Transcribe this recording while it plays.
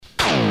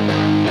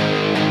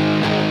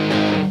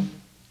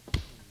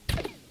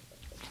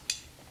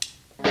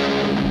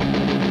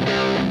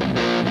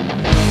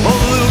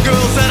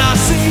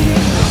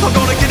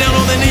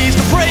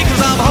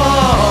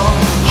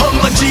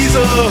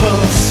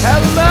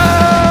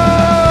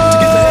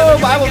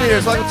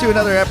welcome to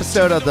another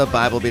episode of the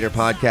Bible Beater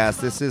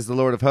Podcast. This is the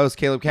Lord of Hosts,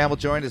 Caleb Campbell,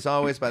 joined as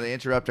always by the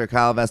interrupter,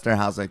 Kyle Vester.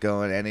 How's it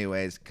going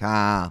anyways,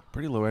 Kyle?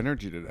 Pretty low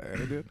energy today,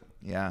 dude.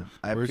 Yeah.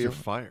 Where's your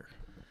fire?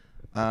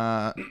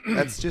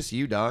 That's just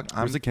you, dog.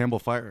 Where's the Campbell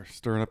fire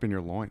stirring up in your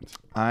loins?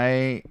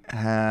 I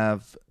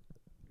have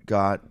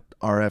got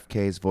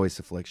RFK's voice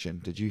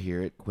affliction. Did you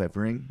hear it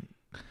quavering?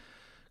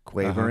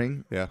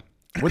 Yeah.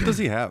 What does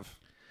he have?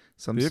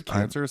 Some Did he have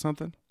cancer or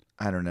something?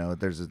 I don't know.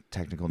 There's a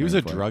technical He was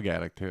name a for it. drug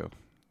addict, too.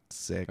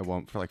 Sick. At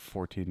one for like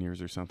 14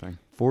 years or something.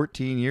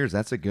 14 years.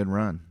 That's a good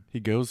run. He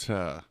goes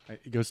to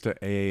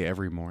AA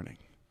every morning.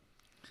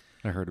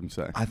 I heard him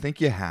say. I think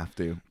you have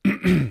to.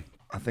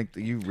 I think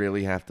that you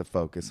really have to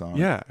focus on it.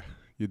 Yeah,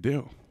 you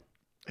do.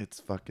 It's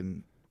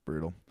fucking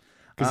brutal.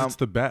 Because it's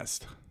the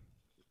best.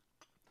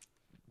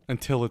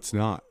 Until it's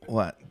not.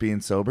 What? Being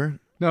sober?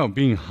 No,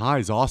 being high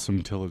is awesome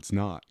until it's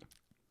not.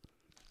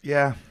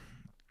 Yeah.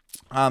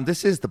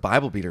 This is the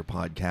Bible Beater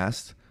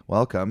Podcast.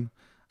 Welcome.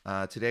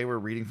 Today we're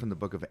reading from the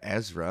book of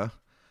Ezra.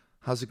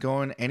 How's it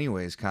going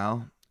anyways,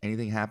 Kyle?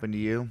 Anything happened to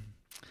you?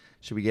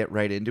 Should we get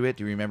right into it?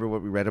 Do you remember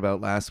what we read about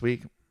last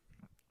week?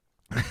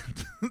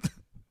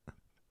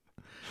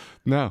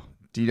 No.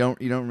 You don't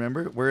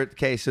remember?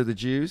 So the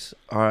Jews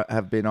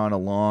have been on a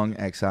long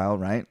exile,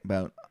 right?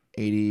 About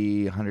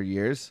 80, 100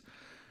 years.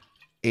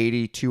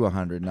 80 to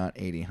 100, not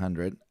 80,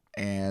 100.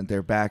 And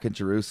they're back in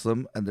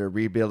Jerusalem, and they're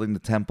rebuilding the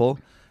temple.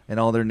 And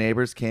all their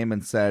neighbors came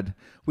and said,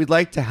 "We'd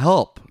like to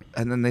help."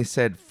 And then they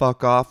said,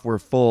 "Fuck off, we're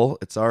full.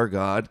 It's our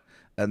God."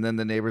 And then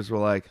the neighbors were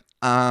like,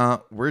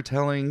 "We're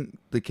telling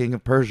the king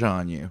of Persia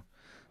on you."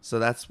 So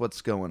that's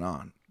what's going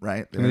on,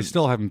 right? And they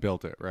still haven't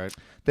built it, right?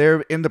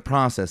 They're in the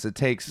process. It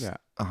takes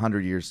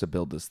 100 years to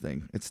build this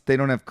thing. They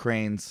don't have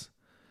cranes.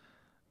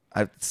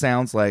 It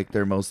sounds like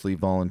they're mostly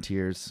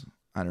volunteers.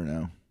 I don't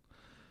know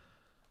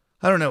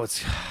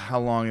how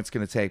long it's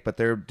going to take, but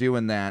they're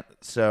doing that.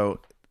 So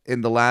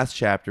in the last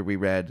chapter, we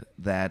read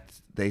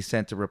that they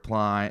sent a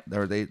reply,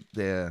 or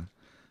the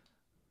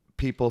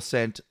people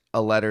sent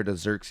a letter to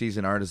Xerxes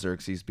and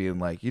Artaxerxes being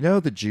like,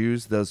 the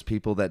Jews, those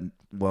people that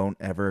won't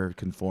ever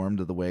conform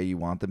to the way you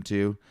want them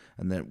to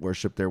and that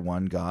worship their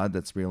one God,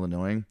 that's real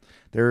annoying.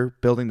 They're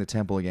building the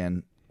temple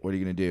again. What are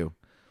you going to do?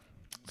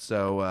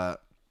 So,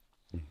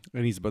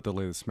 And he's about to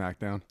lay the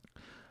smackdown.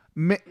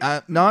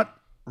 Not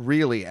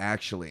really,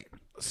 actually.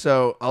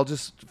 So I'll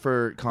just,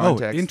 for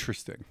context. Oh,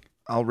 interesting.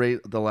 I'll rate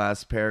the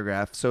last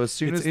paragraph. So as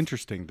soon as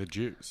interesting, the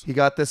Jews. He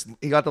got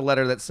the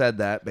letter that said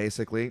that,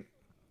 basically.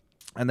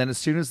 And then as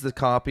soon as the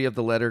copy of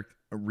the letter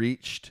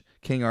reached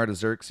King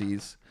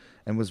Artaxerxes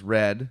and was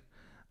read,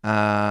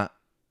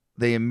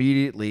 they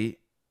immediately,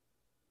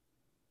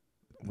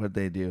 what did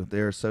they do?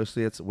 Their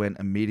associates went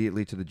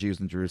immediately to the Jews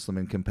in Jerusalem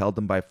and compelled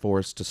them by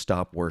force to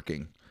stop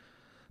working.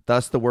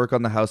 Thus the work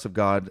on the house of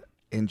God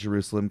in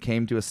Jerusalem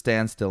came to a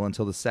standstill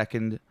until the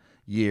second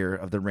year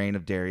of the reign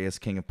of Darius,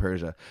 king of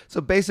Persia. So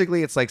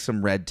basically it's like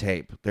some red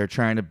tape. They're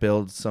trying to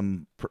build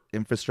some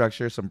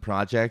infrastructure, some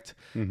project,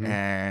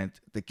 and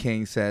the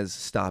king says,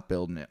 stop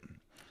building it.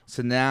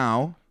 So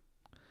now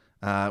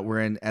we're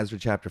in Ezra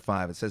chapter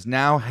 5. It says,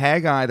 "Now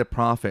Haggai the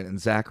prophet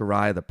and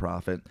Zechariah the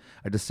prophet,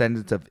 a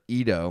descendant of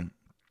Edo,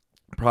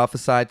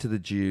 prophesied to the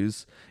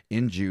Jews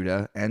in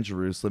Judah and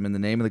Jerusalem in the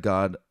name of the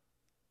God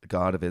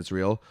of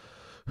Israel,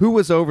 who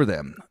was over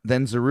them.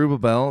 Then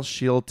Zerubbabel,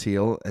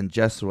 Shealtiel, and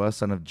Jeshua,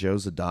 son of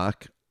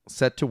Jozadak,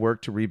 set to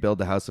work to rebuild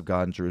the house of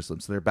God in Jerusalem."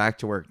 So they're back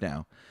to work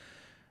now.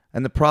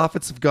 "And the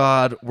prophets of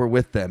God were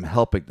with them,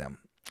 helping them."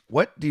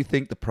 What do you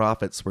think the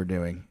prophets were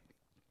doing?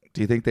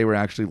 Do you think they were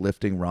actually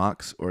lifting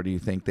rocks, or do you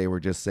think they were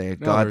just saying,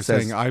 No, God they're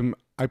says... saying,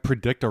 I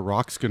predict a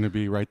rock's going to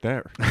be right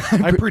there.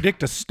 I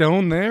predict a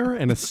stone there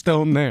and a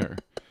stone there.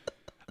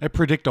 I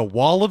predict a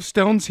wall of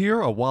stones here,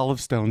 a wall of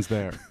stones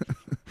there.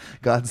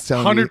 God's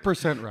telling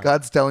 100% right.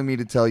 God's telling me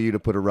to tell you to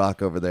put a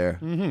rock over there.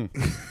 Mm-hmm.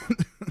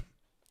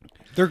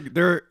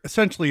 They're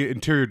essentially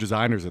interior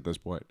designers at this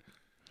point.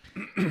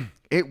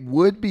 It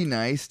would be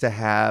nice to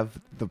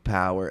have the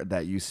power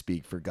that you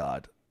speak for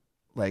God.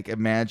 Like,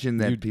 imagine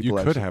that people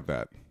you could have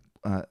that.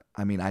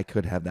 I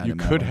could have that. You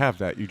could have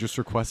that. You just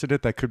requested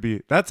it.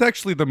 That's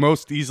actually the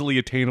most easily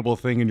attainable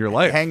thing in your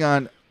life. Hang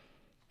on.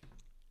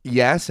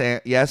 Yes,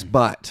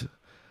 but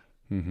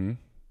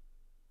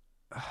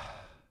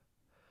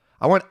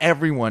I want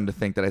everyone to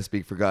think that I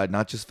speak for God,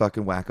 not just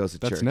fucking wackos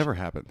at church. That's never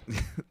happened.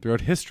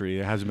 Throughout history,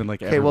 it hasn't been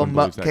like everyone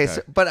believes that guy.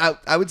 But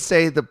I would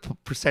say the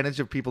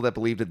percentage of people that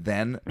believed it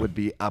then would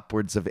be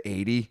upwards of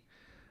 90%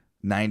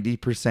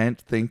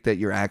 think that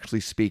you're actually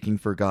speaking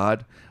for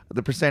God.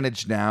 The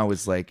percentage now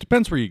is like...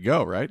 Depends where you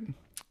go, right?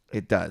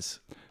 It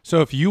does.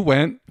 So if you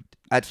went...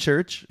 At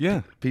church?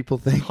 Yeah. People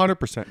think...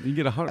 100%. You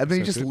get 100%. And then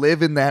you just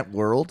live in that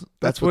world.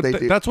 That's what they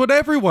do. That's what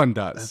everyone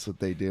does. That's what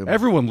they do.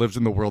 Everyone lives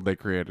in the world they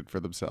created for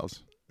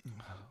themselves.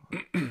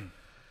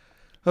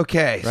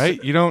 Okay.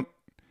 Right? You don't...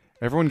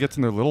 Everyone gets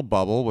in their little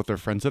bubble with their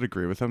friends that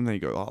agree with them. And they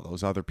go, oh,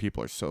 those other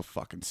people are so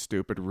fucking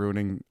stupid,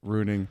 ruining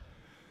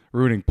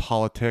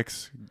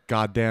politics.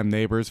 Goddamn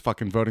neighbors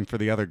fucking voting for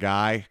the other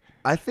guy.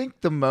 I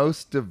think the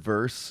most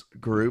diverse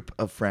group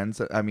of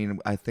friends. I mean,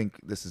 I think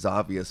this is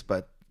obvious,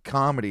 but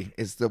comedy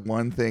is the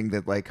one thing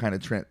that like kind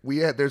of trend.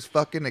 There's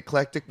fucking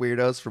eclectic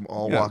weirdos from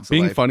all walks of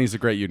being life. funny is a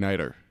great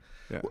uniter.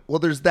 Yeah. Well,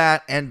 there's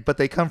that, but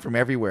they come from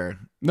everywhere.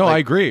 No, Like, I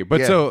agree.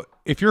 But yeah. so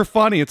if you're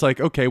funny, it's like,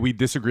 okay, we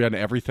disagree on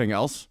everything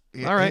else.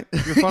 All right,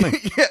 you're funny.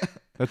 Yeah.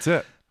 That's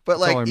it. But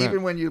That's all I like, meant.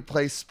 even when you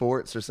play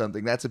sports or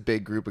something, that's a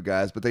big group of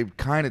guys. But they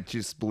kind of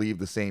just believe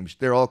the same.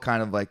 They're all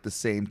kind of like the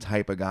same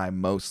type of guy,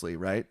 mostly,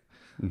 right?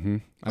 Mm-hmm.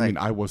 I mean,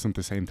 I wasn't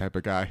the same type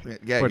of guy.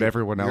 Yeah, but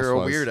everyone else you're a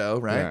was. weirdo,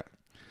 right?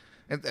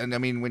 Yeah. And I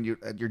mean, when you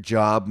at your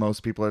job,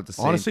 most people are the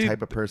same Honestly,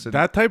 type of person.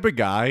 that type of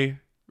guy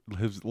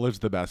lives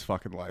the best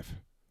fucking life.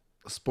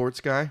 Sports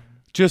guy.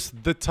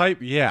 Just the type,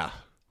 yeah.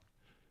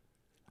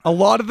 A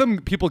lot of them,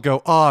 people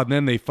go, oh, and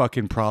then they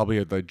fucking probably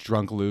are the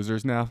drunk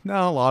losers now.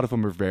 No, a lot of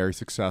them are very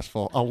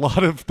successful. A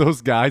lot of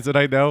those guys that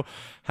I know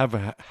have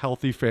a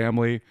healthy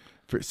family,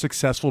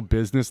 successful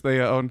business they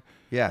own,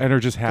 Yeah, and are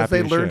just happy. because they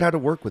as learned shit. how to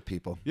work with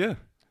people. Yeah.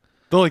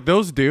 They're like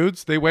those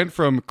dudes, they went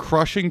from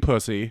crushing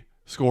pussy,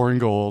 scoring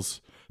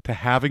goals, to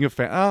having a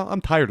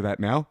I'm tired of that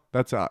now.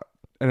 That's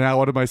and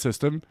out of my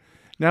system.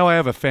 Now I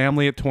have a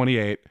family at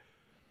 28,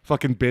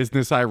 fucking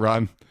business I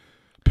run.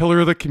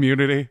 Pillar of the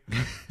community.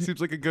 Seems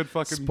like a good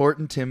fucking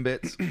Sporting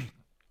Timbits.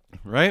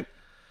 right.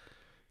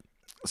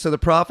 So the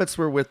profits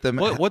were with them.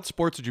 What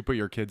sports would you put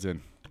your kids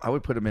in? I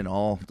would put them in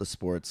all the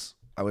sports.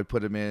 I would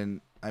put them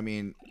in. I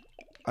mean,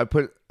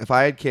 if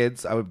I had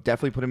kids, I would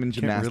definitely put them in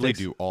Can't gymnastics. really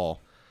do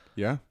all.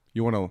 Yeah,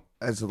 you want to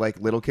As like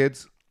little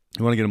kids.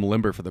 get them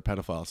limber for the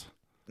pedophiles.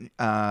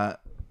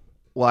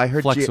 Well, I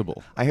heard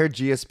Flexible. I heard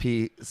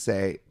GSP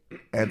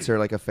answer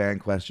like a fan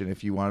question.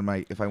 If I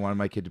wanted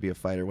my kid to be a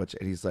fighter, and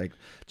he's like,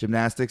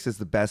 gymnastics is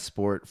the best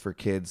sport for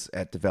kids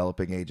at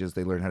developing ages.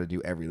 They learn how to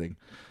do everything.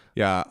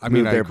 Yeah, I Move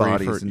mean, I their agree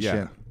bodies and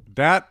shit.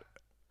 That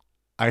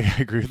I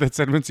agree with that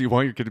sentiment. So you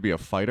want your kid to be a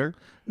fighter?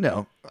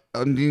 No,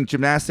 I mean,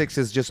 gymnastics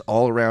is just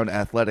all around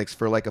athletics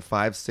for like a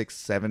 5, 6,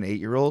 7,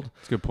 8-year-old.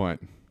 That's a good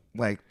point.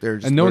 Like they're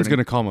just And no one's learning-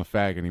 gonna call him a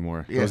fag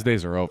anymore. Yeah. Those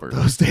days are over.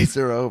 Those days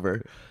are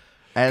over.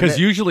 Because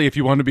usually, if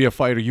you want to be a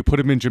fighter, you put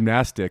him in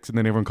gymnastics, and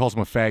then everyone calls him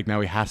a fag.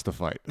 Now he has to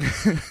fight.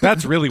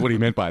 That's really what he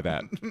meant by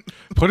that.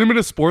 Put him in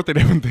a sport that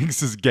everyone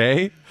thinks is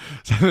gay,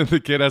 so then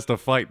the kid has to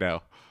fight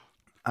now.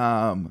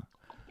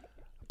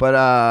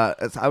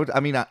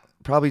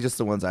 Probably just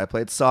the ones I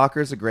played.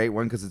 Soccer is a great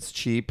one because it's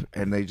cheap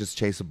and they just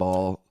chase a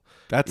ball.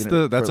 That's for,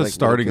 a like,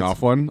 starting little off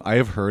kids. one. I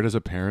have heard as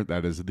a parent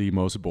that is the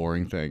most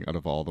boring thing out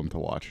of all of them to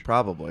watch.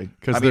 Probably.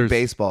 'Cause I mean, there's-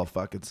 baseball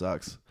fucking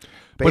sucks.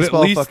 But at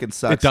Baseball least fucking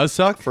sucks. it does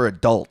suck? for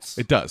adults.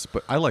 It does,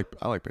 but I like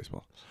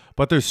baseball.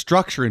 But there's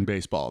structure in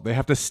baseball. They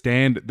have to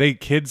stand.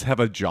 Kids have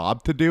a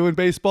job to do in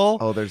baseball.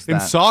 Oh, there's in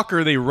that.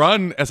 soccer. They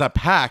run as a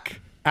pack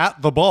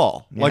at the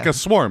ball like Yeah. a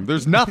swarm.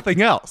 There's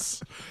nothing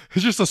else.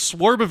 It's just a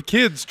swarm of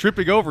kids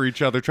tripping over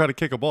each other trying to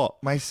kick a ball.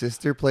 My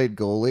sister played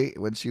goalie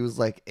when she was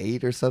like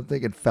 8 or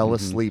something and fell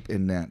asleep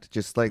in net.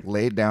 Just like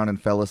laid down and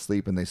fell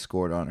asleep and they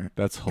scored on her.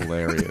 That's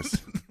hilarious.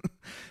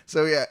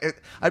 So yeah,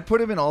 I'd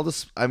put him in all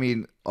this. I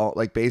mean, all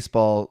like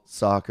baseball,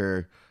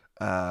 soccer.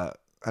 I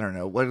don't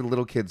know what do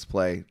little kids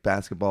play,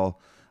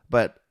 basketball.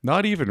 But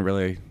Not even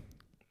really.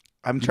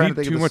 I'm You trying need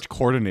to think too of much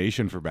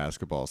coordination for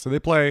basketball. So they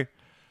play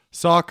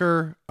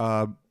soccer,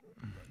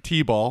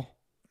 t-ball.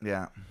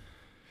 Yeah,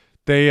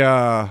 They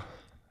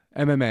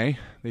MMA.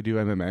 They do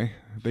MMA.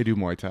 They do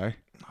Muay Thai.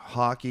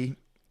 hockey.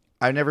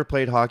 I never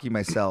played hockey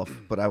myself,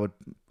 but I would.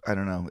 I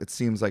don't know. It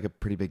seems like a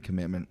pretty big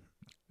commitment.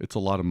 It's a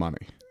lot of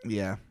money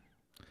Yeah,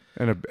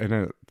 and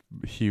a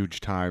huge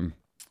time.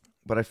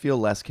 but I feel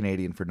less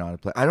Canadian for not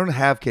playing. I don't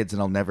have kids,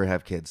 and I'll never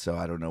have kids, so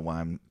I don't know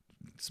why I'm.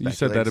 You said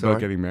speculating that so about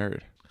hard. getting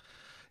married.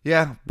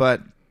 Yeah,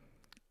 but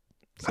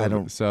So, I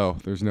don't. So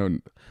there's no.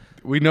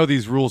 We know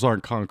these rules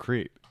aren't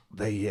concrete.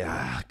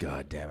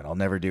 God damn it! I'll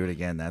never do it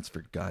again. That's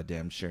for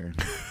goddamn sure.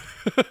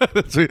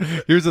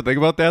 Here's the thing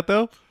about that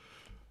though.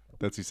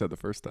 That's what you said the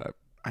first time.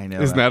 I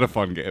know. Isn't that a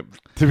fun game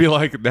to be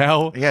like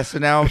now? Yeah. So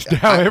now,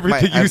 Now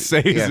everything you I'm-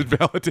 say is yeah,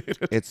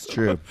 invalidated. it's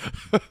true.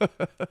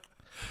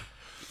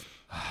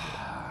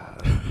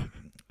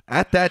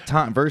 At that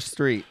time, verse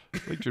 3. I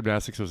think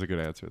gymnastics was a good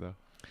answer though.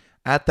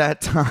 At that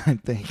time,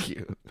 thank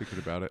you. Thinking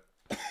about it,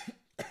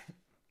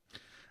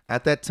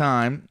 At that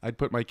time, I'd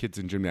put my kids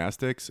in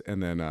gymnastics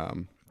and then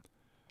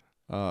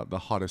the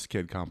hottest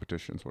kid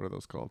competitions. What are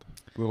those called?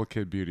 Little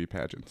kid beauty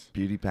pageants.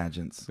 beauty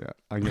pageants. Yeah,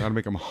 I'm gonna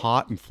make them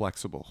hot and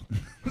flexible.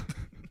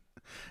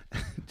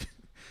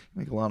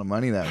 Make a lot of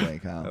money that way, I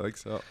Kyle. think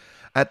so.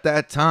 At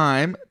that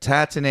time,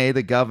 Tatanay,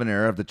 the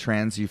governor of the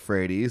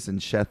Trans-Euphrates, and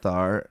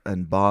Shethar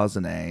and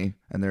Bozanay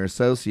and their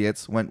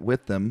associates went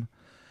with them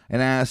and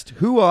asked,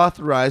 "Who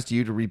authorized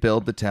you to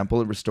rebuild the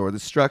temple and restore the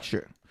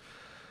structure?"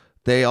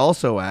 They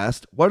also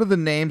asked, "What are the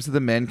names of the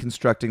men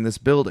constructing this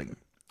building?"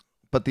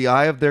 But the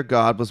eye of their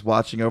God was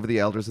watching over the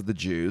elders of the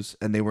Jews,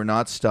 and they were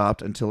not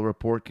stopped until a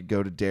report could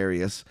go to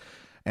Darius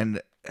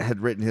and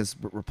had written his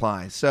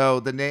reply. So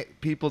the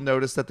people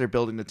noticed that they're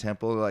building the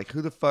temple. They're like,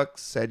 who the fuck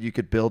said you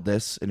could build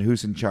this and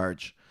who's in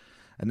charge?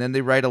 And then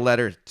they write a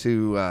letter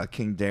to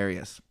King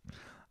Darius.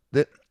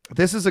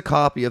 This is a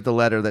copy of the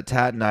letter that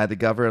Tatnai, the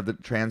governor of the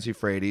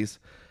Trans-Euphrates,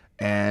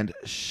 and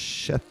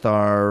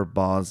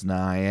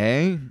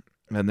Shethar-boznai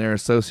and their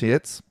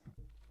associates,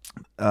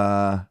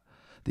 the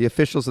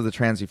officials of the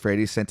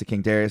Trans-Euphrates, sent to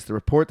King Darius. The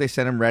report they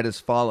sent him read as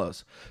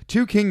follows.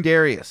 To King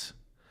Darius,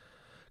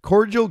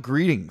 cordial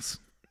greetings.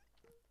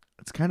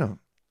 It's kind of...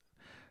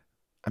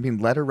 I mean,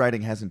 letter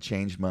writing hasn't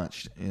changed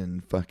much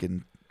in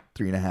fucking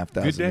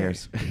 3,500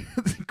 years.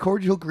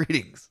 Cordial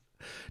greetings.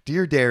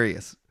 Dear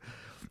Darius,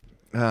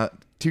 to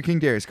King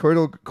Darius,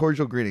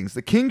 cordial greetings.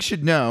 The king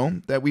should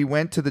know that we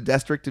went to the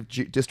district of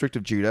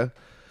Judah,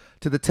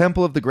 to the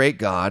temple of the great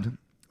God.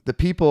 The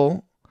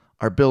people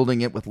are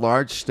building it with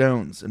large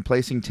stones and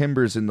placing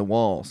timbers in the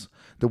walls.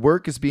 The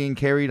work is being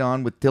carried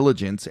on with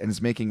diligence and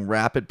is making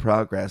rapid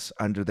progress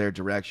under their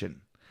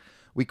direction.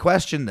 We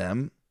questioned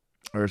the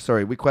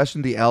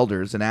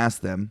elders and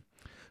asked them,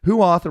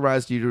 who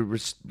authorized you to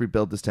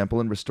rebuild this temple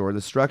and restore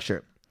the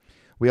structure?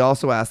 We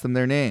also asked them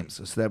their names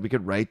so that we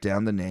could write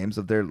down the names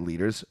of their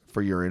leaders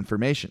for your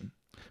information.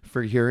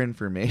 For your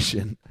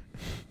information.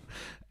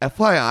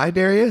 FYI,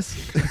 Darius?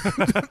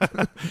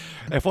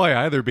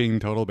 FYI, they're being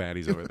total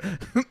baddies over there.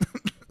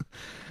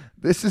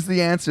 This is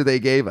the answer they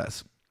gave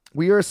us.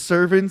 We are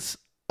servants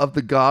of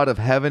the God of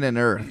heaven and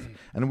earth,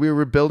 and we are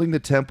rebuilding the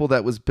temple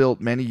that was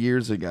built many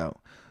years ago,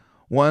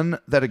 one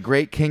that a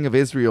great king of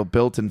Israel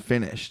built and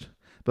finished.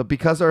 But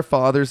because our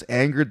fathers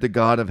angered the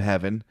God of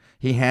heaven,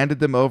 he handed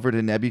them over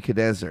to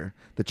Nebuchadnezzar,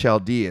 the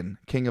Chaldean,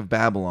 king of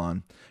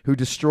Babylon, who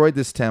destroyed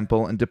this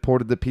temple and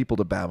deported the people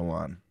to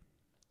Babylon.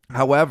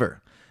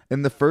 However,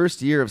 in the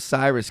first year of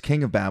Cyrus,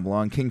 king of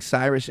Babylon, King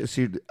Cyrus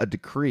issued a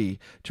decree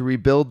to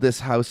rebuild this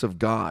house of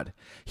God.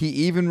 He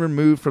even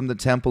removed from the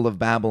temple of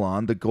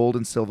Babylon the gold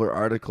and silver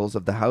articles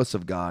of the house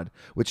of God,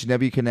 which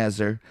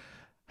Nebuchadnezzar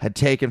had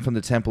taken from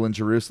the temple in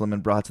Jerusalem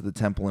and brought to the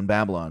temple in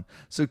Babylon.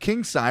 So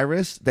King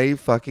Cyrus,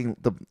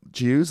 the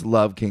Jews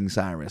love King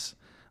Cyrus.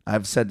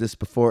 I've said this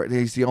before.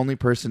 He's the only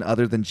person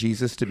other than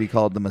Jesus to be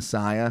called the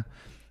Messiah.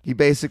 He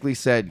basically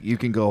said, you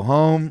can go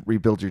home,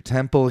 rebuild your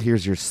temple,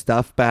 here's your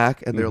stuff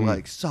back. And they're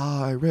like,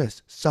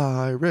 Cyrus.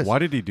 Why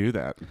did he do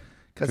that?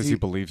 Because he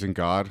believes in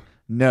God?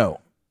 No.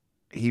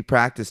 He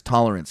practiced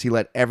tolerance. He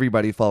let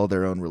everybody follow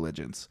their own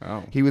religions.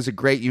 Oh. He was a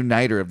great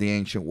uniter of the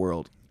ancient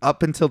world.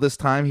 Up until this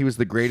time, he was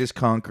the greatest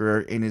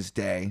conqueror in his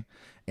day.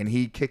 And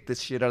he kicked the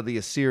shit out of the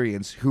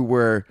Assyrians, who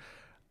were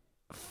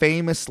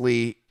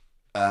famously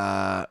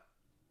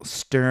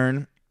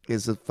stern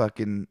is a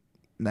fucking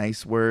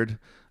nice word.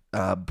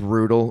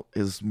 Brutal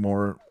is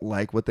more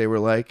like what they were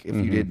like. If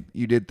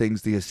you did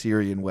things the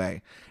Assyrian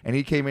way. And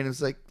he came in and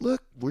was like,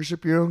 look,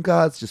 worship your own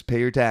gods, just pay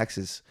your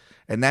taxes.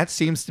 And that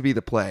seems to be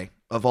the play.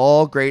 Of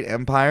all great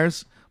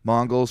empires,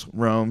 Mongols,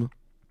 Rome,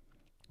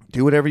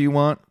 do whatever you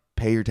want,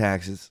 pay your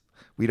taxes.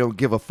 We don't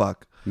give a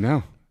fuck.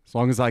 No, as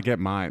long as I get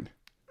mine.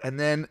 And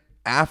then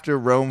after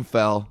Rome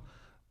fell,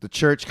 the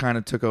church kind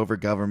of took over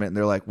government, and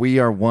they're like, we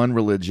are one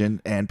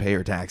religion and pay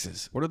our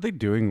taxes. What are they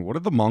doing? What are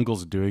the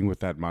Mongols doing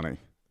with that money?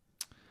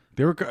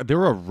 They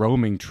were a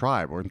roaming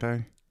tribe, weren't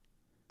they?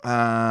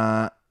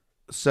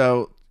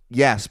 So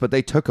yes, but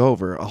they took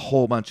over a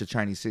whole bunch of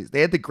Chinese cities.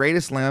 They had the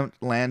greatest land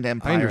empire in the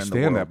world. I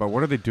understand that, but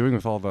what are they doing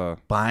with all the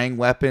buying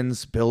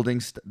weapons, building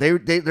stuff?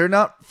 They're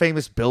not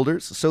famous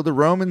builders. So the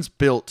Romans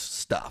built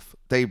stuff.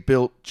 They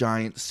built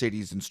giant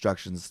cities and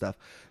structures and stuff.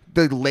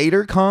 The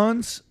later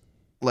Khans,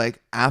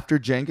 like after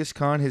Genghis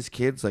Khan, his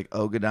kids like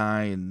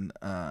Ogadai and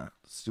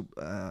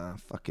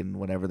fucking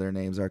whatever their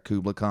names are,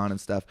 Kublai Khan and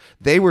stuff,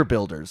 they were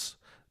builders.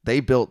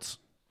 They built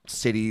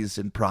cities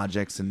and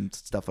projects and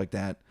stuff like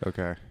that.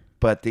 Okay.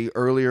 But the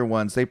earlier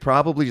ones, they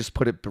probably just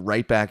put it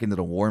right back into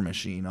the war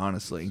machine,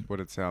 honestly. That's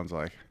what it sounds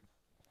like.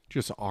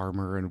 Just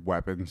armor and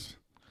weapons.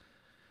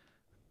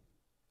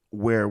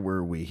 Where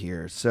were we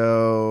here?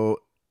 So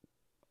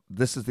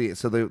this is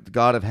the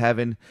God of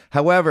heaven.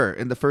 However,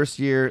 in the first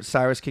year,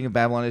 Cyrus, king of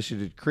Babylon,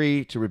 issued a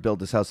decree to rebuild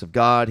this house of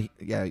God.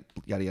 Yada,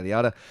 yada,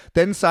 yada.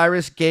 Then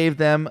Cyrus gave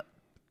them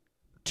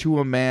to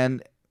a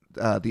man,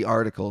 the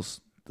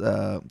articles,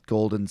 the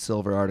gold and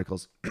silver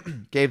articles,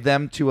 gave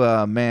them to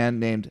a man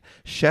named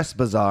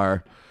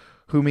Sheshbazzar,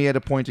 whom he had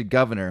appointed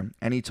governor.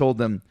 And he told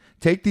them,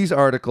 take these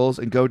articles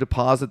and go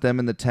deposit them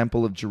in the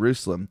temple of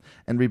Jerusalem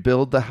and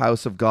rebuild the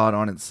house of God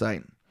on its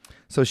site.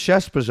 So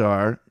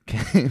Sheshbazzar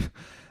came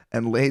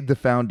and laid the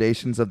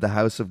foundations of the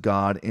house of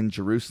God in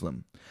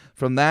Jerusalem.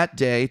 From that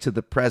day to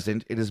the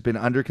present, it has been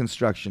under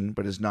construction,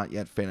 but is not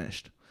yet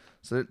finished.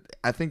 So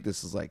I think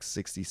this is like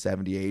 60,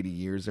 70, 80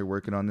 years they're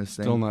working on this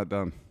thing. Still not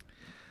done.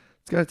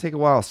 It's got to take a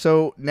while.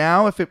 So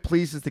now, if it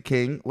pleases the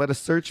king, let a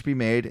search be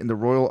made in the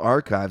royal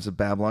archives of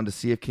Babylon to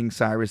see if King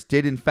Cyrus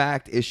did in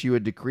fact issue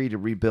a decree to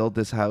rebuild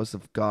this house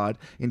of God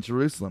in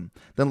Jerusalem.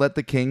 Then let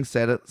the king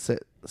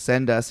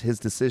send us his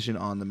decision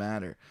on the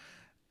matter.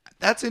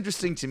 That's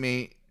interesting to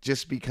me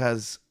just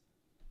because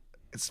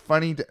it's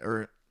funny,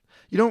 or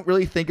you don't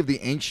really think of the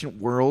ancient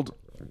world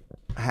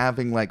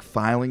having like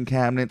filing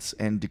cabinets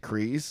and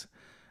decrees.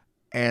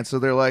 And so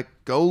they're like,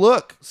 go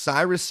look.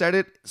 Cyrus said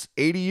it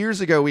 80 years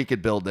ago we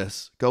could build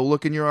this. Go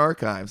look in your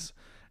archives.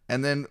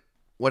 And then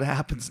what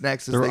happens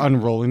next is They're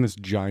unrolling this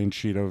giant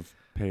sheet of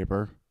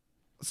paper.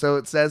 So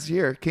it says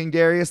here, King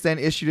Darius then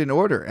issued an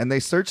order, and they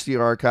searched the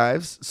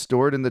archives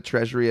stored in the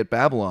treasury at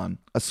Babylon.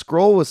 A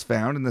scroll was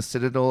found in the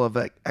citadel of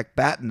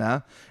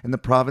Ecbatana in the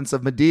province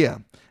of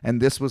Media,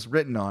 and this was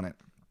written on it.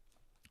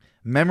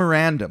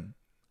 Memorandum.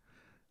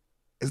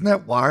 Isn't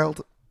that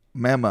wild?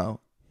 Memo.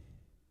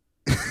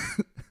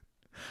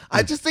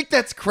 I just think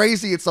that's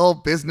crazy. It's all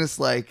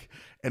business-like,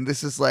 and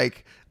this is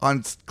like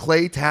on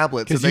clay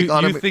tablets. Because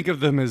you think of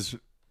them as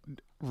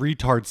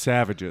retard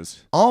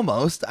savages.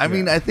 Almost. I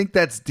mean, I think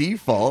that's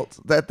default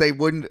that they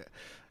wouldn't.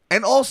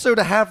 And also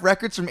to have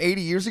records from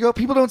 80 years ago,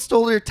 people don't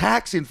store their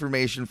tax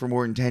information for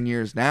more than 10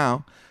 years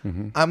now.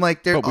 I'm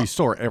like, But we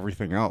store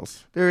everything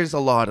else. there is a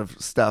lot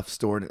of stuff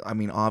stored. I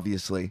mean,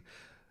 obviously.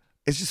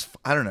 It's just,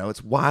 I don't know.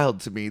 It's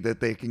wild to me that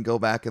they can go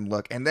back and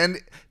look. And then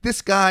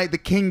this guy, the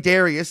King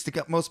Darius,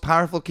 the most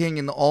powerful king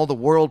in all the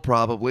world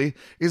probably,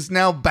 is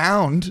now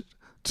bound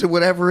to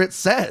whatever it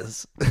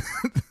says.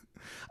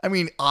 I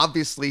mean,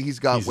 obviously he's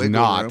got wiggle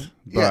not,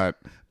 room.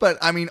 but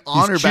I mean,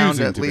 honor bound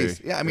choosing at to be.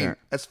 least. Yeah, I mean, Yeah.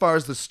 as far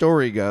as the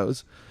story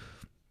goes,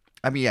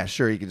 I mean, yeah,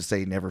 sure, you could just say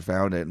he never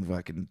found it and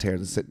fucking tear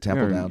the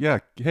temple down. Yeah.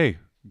 Hey,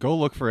 go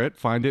look for it,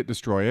 find it,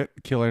 destroy it,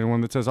 kill anyone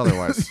that says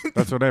otherwise.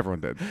 That's what everyone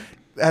did.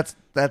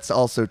 That's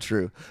also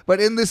true. But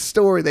in this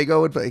story, they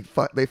go and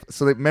they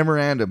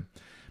memorandum.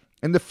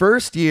 In the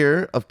first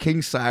year of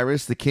King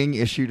Cyrus, the king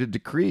issued a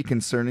decree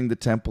concerning the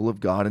temple of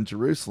God in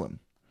Jerusalem.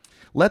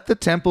 Let the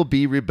temple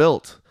be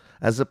rebuilt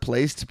as a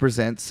place to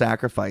present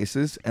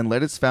sacrifices, and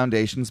let its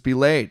foundations be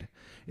laid.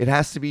 It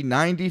has to be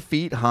 90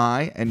 feet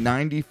high and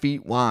 90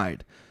 feet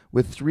wide,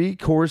 with 3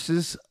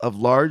 courses of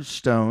large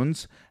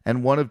stones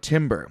and 1 of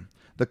timber.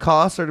 The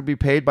costs are to be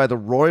paid by the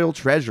royal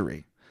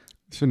treasury.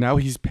 So now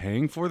he's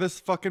paying for this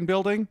fucking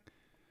building?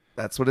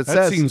 That's what it That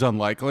says. seems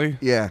unlikely.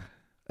 Yeah,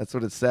 that's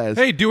what it says.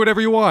 Hey, do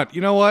whatever you want.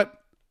 You know what?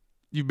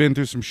 You've been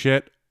through some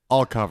shit.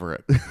 I'll cover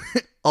it.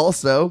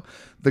 Also,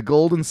 the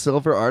gold and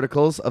silver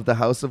articles of the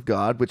house of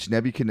God, which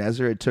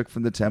Nebuchadnezzar had took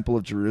from the temple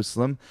of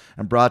Jerusalem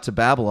and brought to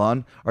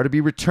Babylon, are to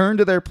be returned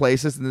to their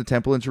places in the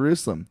temple in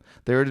Jerusalem.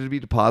 They are to be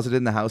deposited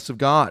in the house of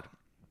God.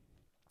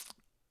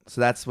 So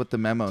that's what the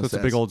memo So says. it's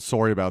a big old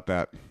sorry about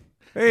that.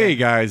 Hey,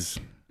 guys.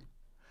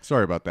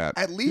 Sorry about that.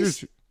 At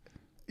least,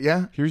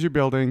 yeah. Here's your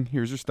building.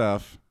 Here's your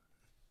stuff.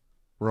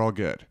 We're all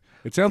good.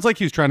 It sounds like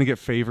he's trying to get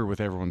favor with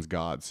everyone's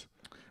gods.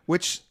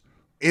 Which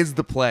is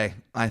the play,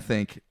 I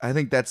think. I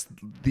think that's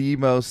the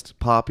most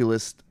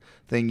populist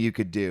thing you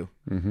could do,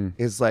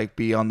 is like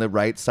be on the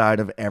right side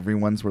of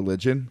everyone's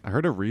religion. I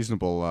heard a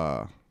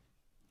reasonable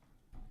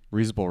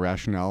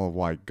rationale of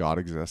why God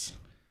exists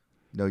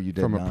No, you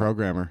did from not. a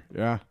programmer.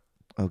 Yeah.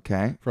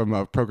 Okay. From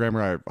a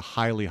programmer I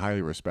highly,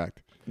 highly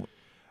respect.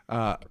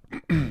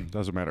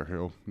 Doesn't matter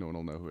who. No one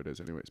will know who it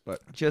is anyways.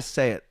 But Just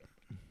say it.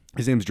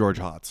 his name's George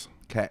Hotz.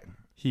 Okay.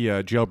 He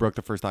jailbroke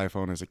the first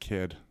iPhone as a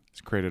kid.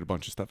 He's created a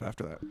bunch of stuff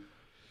after that.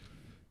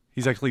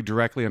 He's actually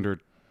directly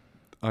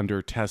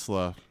under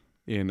Tesla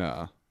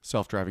in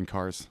self-driving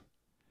cars.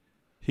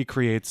 He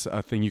creates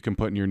a thing you can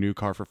put in your new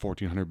car for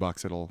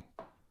 $1,400. It'll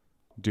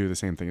do the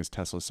same thing as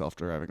Tesla's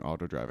self-driving,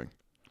 auto-driving.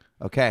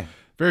 Okay.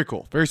 Very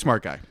cool. Very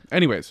smart guy.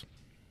 Anyways,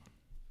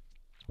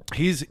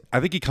 I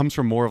think he comes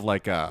from more of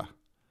like a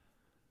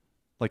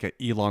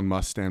Elon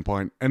Musk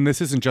standpoint. And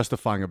this isn't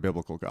justifying a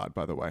biblical God,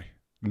 by the way,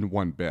 in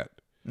one bit.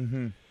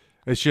 Mm-hmm.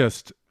 It's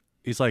just,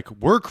 he's like,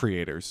 we're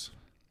creators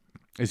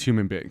as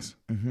human beings.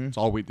 Mm-hmm. It's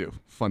all we do,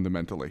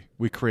 fundamentally.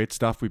 We create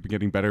stuff. We've been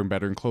getting better and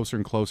better and closer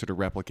to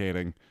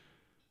replicating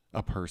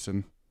a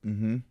person.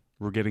 Mm-hmm.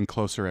 We're getting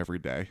closer every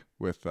day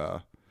with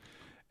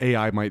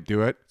AI might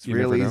do it. It's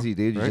real easy,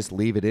 dude. You right? just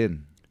leave it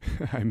in.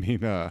 I mean,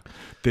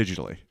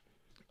 digitally.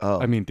 Oh,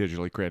 I mean,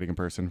 digitally creating a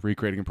person,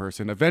 recreating a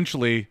person,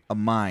 eventually a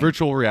mind.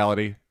 virtual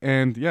reality,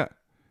 and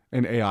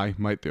and AI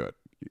might do it.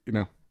 You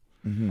know.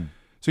 Mm-hmm.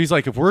 So he's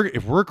like, if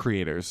we're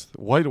creators,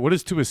 what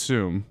is to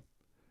assume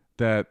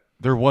that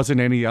there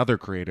wasn't any other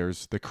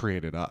creators that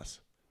created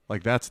us?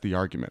 Like that's the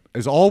argument.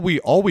 Is all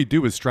we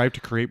do is strive to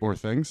create more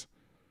things.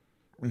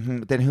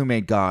 Mm-hmm. Then who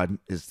made God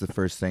is the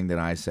first thing that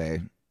I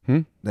say.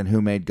 Then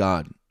who made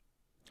God?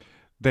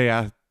 They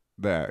asked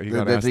that. You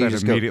got They asked that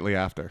just go- immediately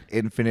after.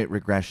 Infinite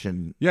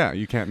regression. Yeah,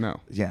 you can't know.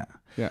 Yeah.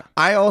 Yeah.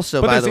 I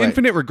also, But by there's the way,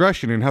 infinite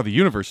regression in how the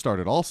universe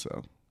started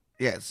also,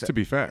 yeah, so, to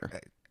be fair.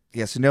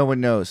 yeah, so no one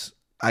knows.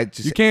 I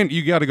just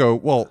You got to go,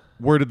 well,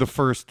 where did the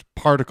first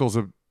particles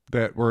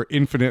that were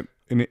infinite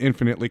in an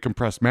infinitely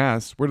compressed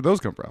mass, where did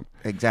those come from?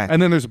 exactly.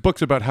 And then there's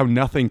books about how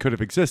nothing could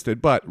have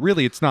existed, but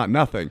really it's not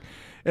nothing.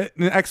 An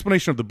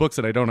explanation of the books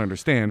that I don't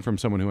understand from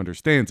someone who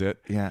understands it.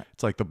 Yeah.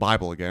 It's like the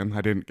Bible again.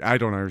 I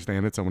don't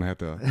understand it. Someone had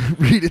to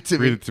Read it to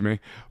read me. it to me.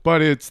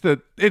 But it's that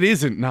it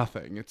isn't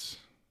nothing. It's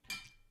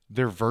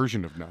their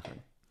version of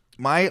nothing.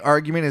 My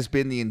argument has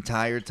been the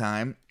entire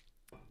time,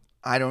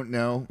 I don't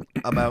know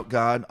about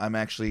God. I'm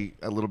actually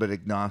a little bit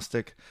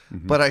agnostic,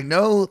 but I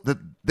know that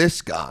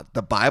this God,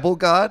 the Bible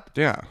God,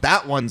 Yeah.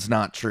 that one's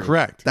not true.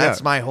 Correct, That's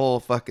yeah. my whole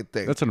fucking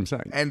thing. That's what I'm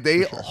saying. And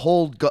they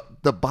hold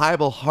the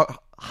Bible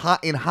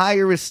in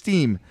higher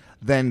esteem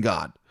than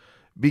God,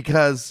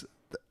 because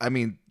I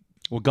mean,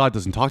 Well, God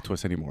doesn't talk to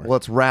us anymore. well,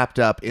 it's wrapped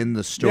up in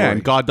the story. Yeah,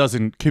 and God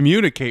doesn't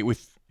communicate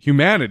with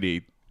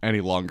humanity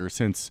any longer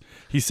since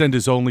he sent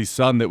his only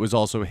son that was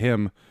also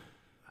him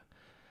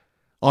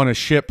on a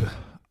ship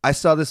I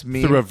saw this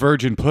meme. through a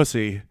virgin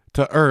pussy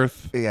to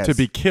Earth Yes. to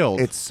be killed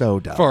It's so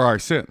dumb. for our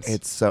sins.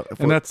 It's so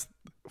and that's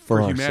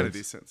for our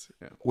humanity's sins. sins.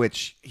 Yeah.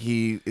 Which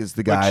he is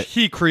the guy Which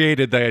he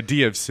created the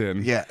idea of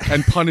sin Yeah.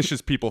 and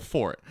punishes people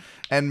for it.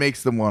 and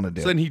makes them want to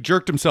do. So then he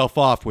jerked himself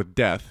off with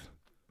death.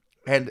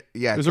 And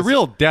yeah, There's a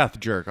real death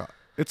jerk off.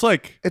 It's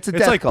like It's a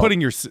death like cult.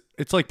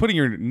 it's like putting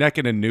your neck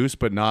in a noose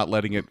but not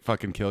letting it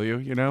fucking kill you,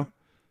 you know?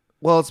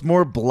 Well, it's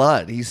more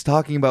blood. He's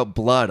talking about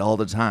blood all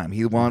the time.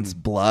 He wants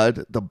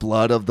blood, the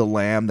blood of the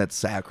lamb that's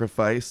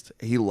sacrificed.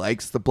 He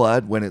likes the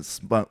blood when it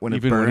Even when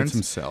it's burns.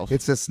 himself.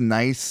 It's this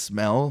nice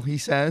smell, he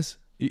says.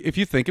 If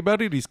you think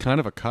about it, he's kind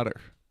of a cutter.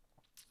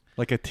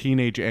 Like a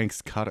teenage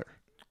angst cutter.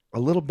 A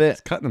little bit.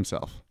 He's cutting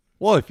himself.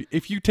 Well,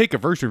 if you take a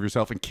version of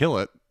yourself and kill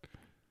it,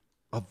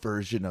 A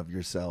version of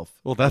yourself.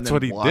 Well, that's And then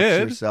what he watch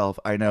did. Yourself.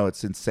 I know,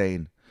 it's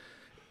insane.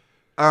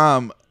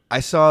 I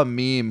saw a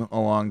meme a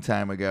long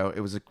time ago. It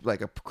was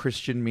like a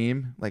Christian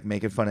meme, like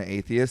making fun of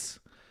atheists.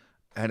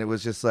 And it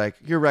was just like,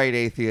 you're right,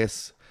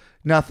 atheists.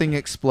 Nothing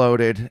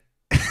exploded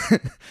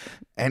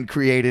and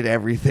created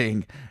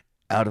everything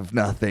out of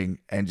nothing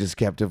and just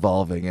kept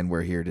evolving, and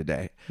we're here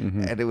today.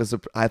 Mm-hmm.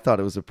 And I thought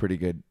it was a pretty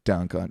good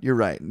dunk on. You're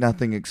right.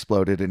 Nothing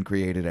exploded and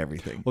created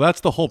everything. well,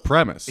 that's the whole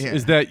premise. Yeah.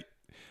 Is that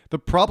the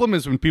problem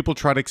is when people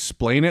try to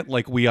explain it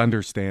like we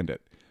understand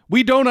it.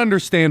 We don't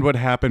understand what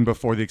happened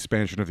before the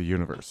expansion of the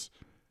universe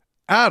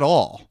at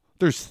all.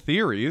 There's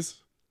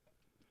theories.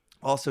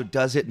 Also,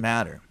 does it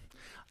matter?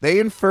 They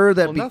infer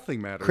that Well,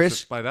 nothing matters Chris-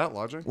 just by that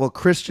logic. Well,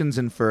 Christians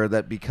infer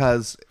that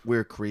because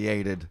we're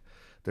created,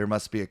 there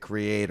must be a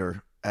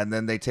creator, and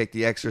then they take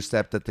the extra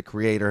step that the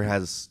creator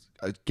has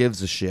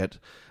gives a shit,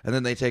 and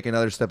then they take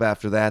another step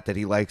after that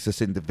he likes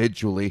us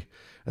individually,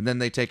 and then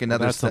they take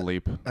another that's a step.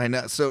 leap. I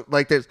know. So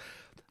like, there's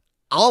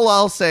all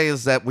I'll say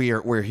is that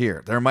we're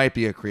here. There might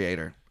be a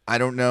creator. I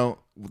don't know.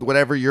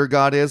 Whatever your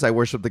God is, I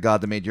worship the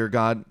God that made your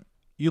God.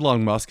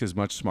 Elon Musk is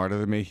much smarter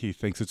than me. He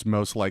thinks it's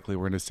most likely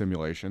we're in a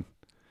simulation.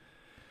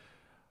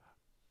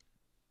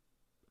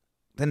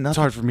 Then It's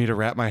nothing. hard for me to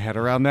wrap my head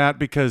around that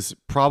because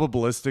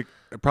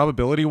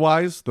probability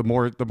wise, the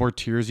more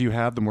tiers you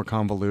have, the more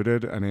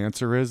convoluted an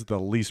answer is, the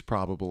least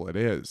probable it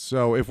is.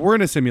 So if we're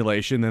in a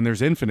simulation, then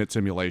there's infinite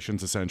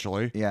simulations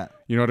essentially. Yeah.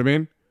 You know what I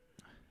mean?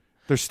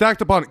 They're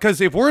stacked upon it. Because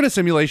if we're in a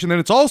simulation, then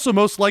it's also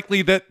most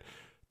likely that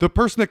the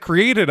person that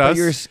created us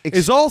you're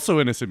is also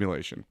in a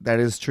simulation. That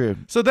is true.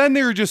 So then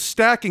they're just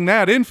stacking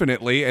that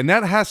infinitely, and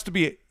that has to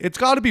be, it's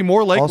got to be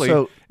more likely,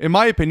 Also- in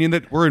my opinion,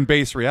 that we're in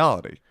base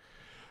reality.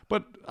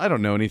 But I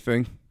don't know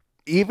anything.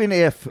 Even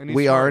if And he's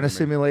we are smarter in a than me.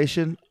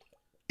 simulation,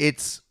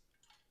 it's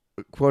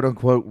quote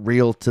unquote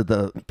real to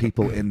the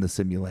people in the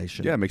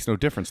simulation. Yeah, it makes no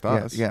difference to Yeah,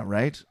 us. yeah,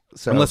 right.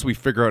 So Unless we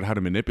figure out how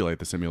to manipulate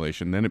the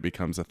simulation, then it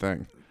becomes a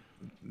thing.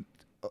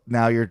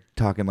 now you're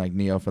talking like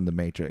Neo from the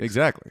Matrix.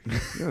 Exactly.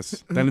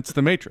 Yes. Then it's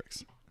the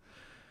Matrix.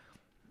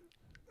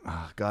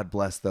 Ah, God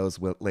bless those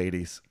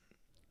ladies.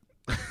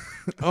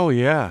 Oh,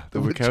 yeah.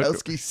 The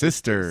Wachowski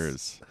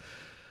sisters.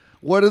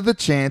 What are the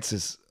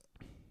chances?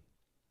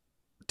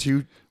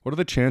 What are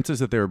the chances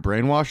that they were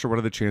brainwashed, or what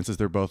are the chances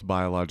they're both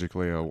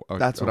biologically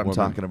That's what I'm woman?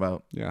 talking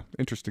about. Yeah,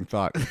 interesting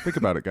thought. Think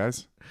about it,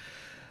 guys.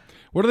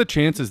 What are the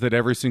chances that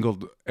every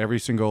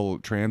single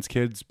trans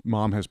kid's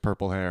mom has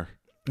purple hair?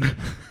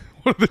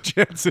 What are the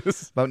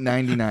chances? About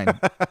 99.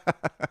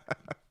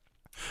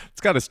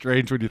 It's kind of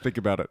strange when you think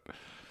about it.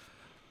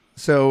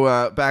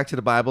 So back to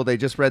the Bible. They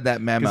just read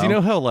that memo. Because you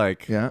know how,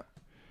 like, Yeah.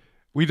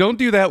 we don't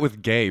do that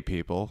with gay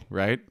people,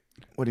 right?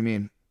 What do you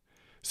mean?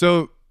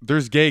 So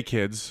there's gay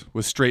kids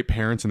with straight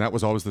parents, and that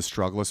was always the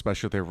struggle,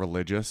 especially if they're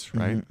religious,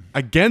 right? Mm-hmm.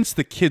 Against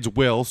the kid's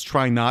will,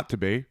 trying not to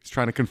be. He's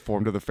trying to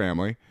conform to the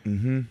family.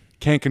 Mm-hmm.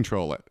 Can't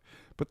control it.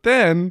 But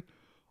then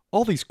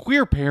all these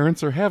queer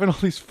parents are having all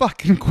these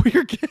fucking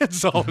queer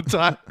kids all the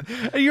time.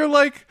 And you're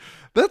like,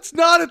 that's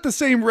not at the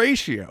same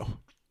ratio.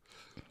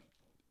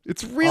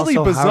 It's really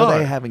also, bizarre. How are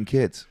they having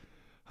kids?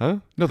 Huh?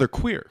 No, they're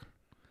queer.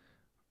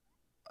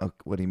 Oh,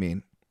 what do you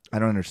mean? I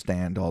don't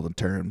understand all the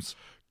terms.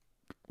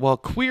 Well,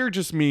 queer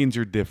just means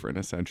you're different,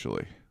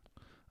 essentially.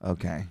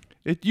 Okay.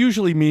 It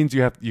usually means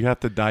you have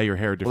to dye your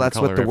hair a different Well, that's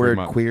color what the every word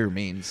month. queer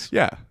means.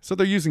 Yeah, so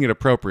they're using it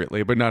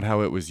appropriately, but not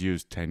how it was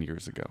used 10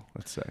 years ago,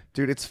 let's say.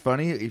 Dude, it's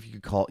funny if you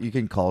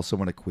can call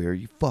someone a queer.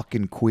 You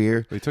fucking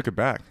queer. They took it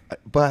back.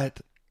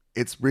 But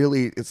it's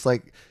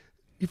like,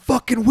 you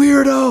fucking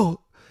weirdo.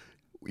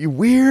 You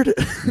weird.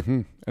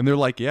 And they're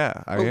like,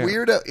 yeah, I A am.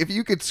 weirdo. If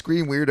you could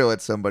scream weirdo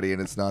at somebody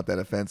and it's not that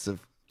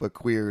offensive, but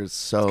queer is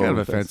so Kind of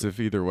offensive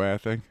either way, I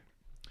think.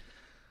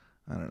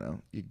 I don't know.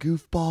 You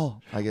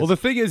goofball. I guess. Well, the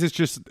thing is, it's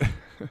just,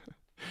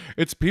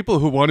 it's people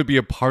who want to be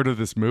a part of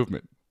this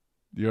movement.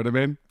 You know what I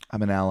mean?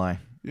 I'm an ally.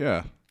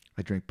 Yeah.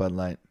 I drink Bud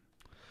Light.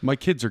 My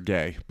kids are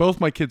gay. Both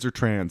my kids are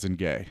trans and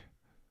gay.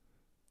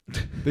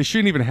 They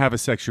shouldn't even have a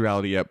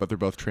sexuality yet, but they're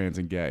both trans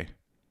and gay.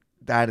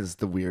 That is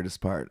the weirdest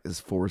part. Is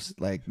force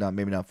like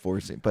maybe not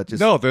forcing, but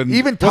just No, then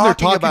even when they're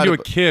talking talking about to it,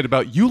 a kid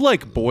about you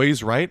like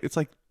boys, right? It's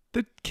like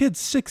the kid's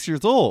 6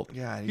 years old.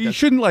 Yeah, he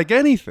shouldn't like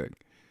anything.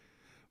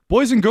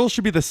 Boys and girls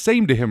should be the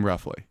same to him,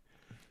 roughly.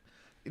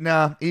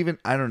 Nah, even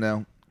I don't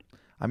know.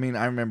 I mean,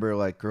 I remember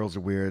like girls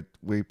are weird.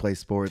 We play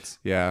sports.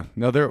 Yeah,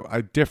 no, they're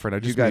different. I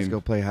just You guys mean,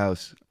 go play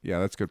house. Yeah,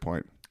 that's a good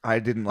point. I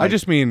didn't like. I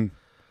just mean,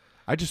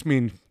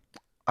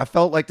 I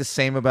felt like the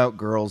same about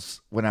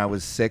girls when I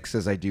was 6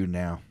 as I do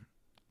now.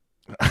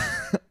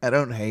 I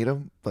don't hate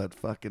them, but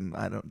fucking,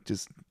 I don't,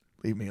 just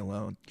leave me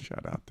alone.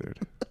 shut up, dude.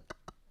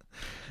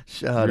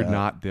 Shut You're up.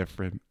 not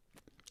different.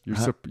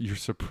 You're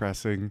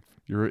suppressing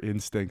your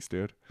instincts,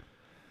 dude.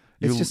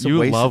 It's just a you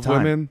waste of love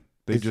time. women.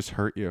 They just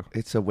hurt you.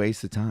 It's a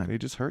waste of time. They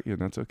just hurt you,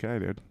 and that's okay,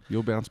 dude.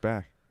 You'll bounce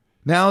back.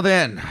 Now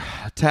then,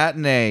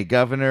 Tatanay,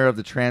 governor of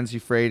the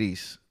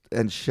Trans-Euphrates,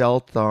 and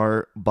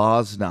Shelthar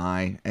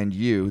Boznai, and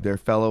you, their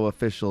fellow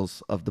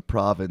officials of the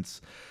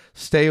province,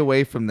 stay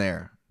away from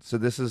there. So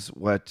this is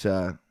what,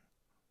 I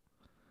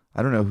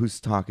don't know who's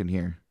talking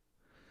here.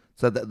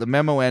 So the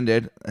memo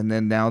ended, and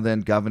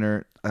then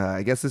governor,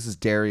 I guess this is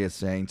Darius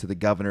saying to the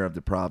governor of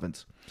the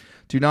province,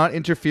 do not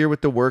interfere with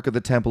the work of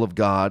the temple of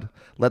God.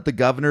 Let the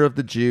governor of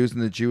the Jews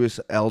and the Jewish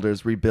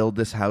elders rebuild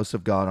this house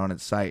of God on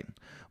its site.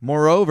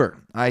 Moreover,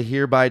 I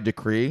hereby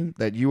decree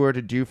that you are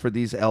to do for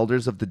these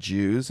elders of the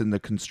Jews in the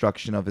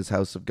construction of his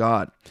house of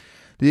God.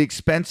 The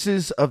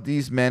expenses of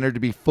these men are to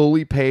be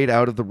fully paid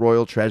out of the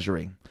royal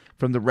treasury,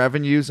 from the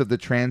revenues of the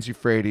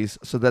Trans-Euphrates,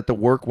 so that the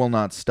work will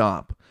not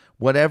stop.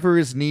 Whatever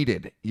is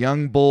needed,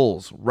 young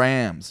bulls,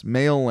 rams,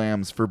 male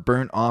lambs for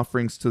burnt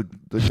offerings to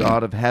the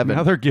God of heaven.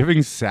 Now they're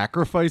giving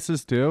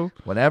sacrifices too?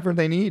 Whatever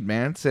they need,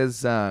 man. It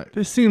says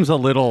This seems a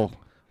little...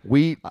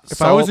 wheat, If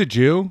salt. I was a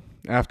Jew,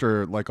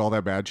 after like all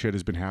that bad shit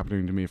has been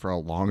happening to me for a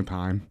long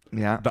time,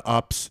 Yeah. the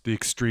ups, the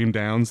extreme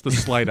downs, the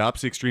slight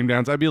ups, the extreme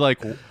downs, I'd be like,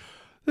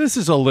 this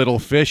is a little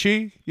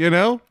fishy, you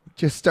know?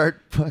 Just start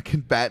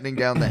fucking battening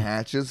down the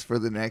hatches for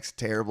the next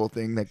terrible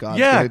thing that God's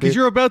Yeah, gonna do. because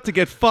you're about to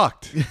get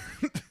fucked.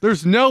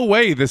 There's no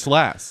way this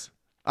lasts.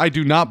 I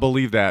do not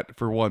believe that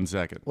for 1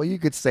 second. Well, you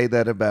could say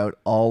that about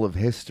all of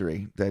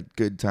history, that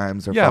good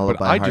times are Yeah, followed but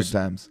by I hard just-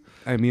 times.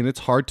 I mean, it's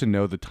hard to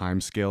know the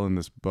time scale in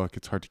this book.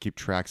 It's hard to keep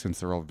track since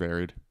they're all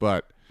varied.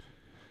 But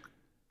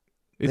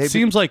it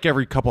seems like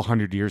every couple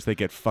hundred years they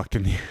get fucked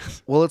in the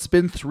ass. Well, it's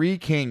been 3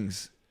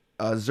 kings.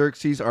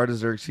 Xerxes,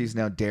 Artaxerxes,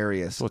 now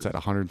Darius. So what's that,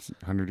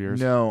 100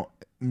 years? No,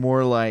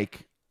 more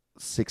like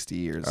 60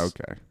 years.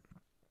 Okay.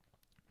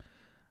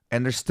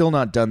 And they're still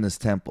not done this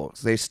temple.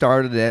 So they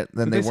started it,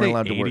 then Did they they weren't say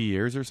allowed 80 to work.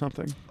 years or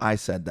something? I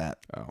said that.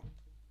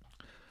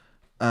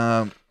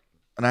 Oh.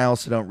 And I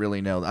also don't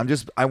really know.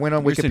 I went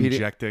on You're just Wikipedia.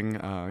 injecting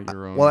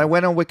your own... Well, I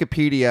went on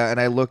Wikipedia and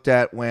I looked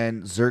at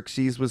when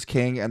Xerxes was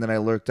king, and then I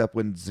looked up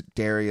when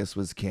Darius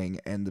was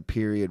king, and the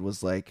period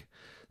was like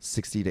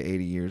 60 to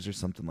 80 years or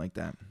something like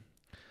that.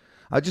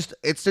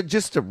 It's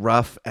just a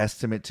rough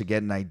estimate to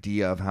get an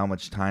idea of how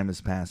much time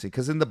is passing.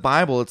 Because in the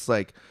Bible, it's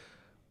like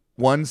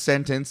one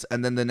sentence,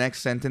 and then the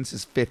next sentence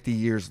is 50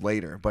 years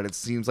later, but it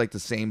seems like the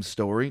same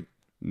story.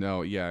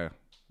 No, yeah.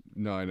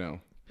 No, I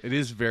know. It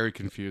is very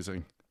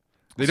confusing.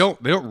 They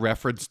don't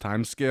reference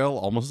time scale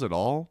almost at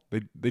all.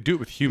 They do it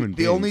with human beings.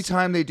 The only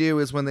time they do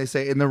is when they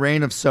say in the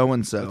reign of so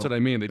and so. That's what I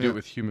mean. They do it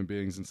with human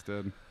beings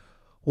instead.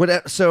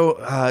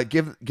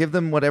 Give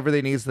them whatever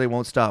they need so they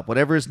won't stop.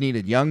 Whatever is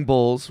needed. Young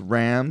bulls,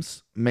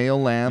 rams,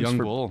 male lambs. Young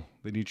bull.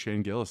 They need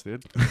Shane Gillis,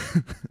 dude.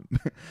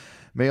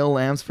 Male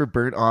lambs for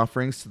burnt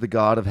offerings to the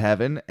God of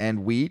heaven,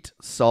 and wheat,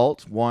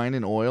 salt, wine,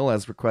 and oil,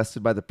 as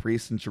requested by the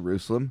priests in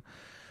Jerusalem,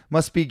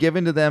 must be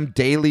given to them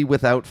daily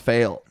without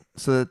fail,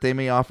 so that they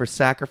may offer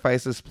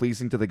sacrifices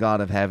pleasing to the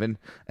God of heaven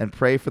and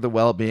pray for the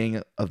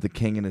well-being of the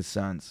king and his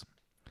sons.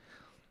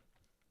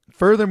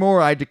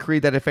 Furthermore, I decree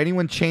that if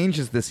anyone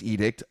changes this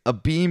edict, a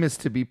beam is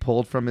to be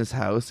pulled from his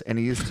house, and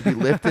he is to be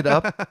lifted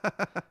up.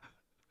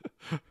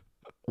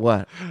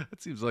 What?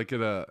 That seems like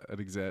an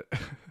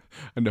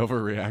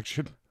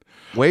overreaction.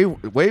 Way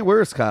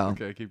worse, Kyle.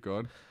 Okay, keep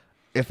going.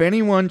 If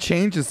anyone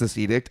changes this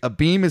edict, a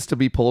beam is to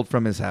be pulled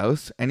from his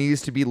house, and he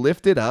is to be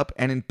lifted up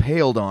and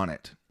impaled on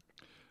it.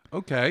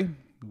 Okay,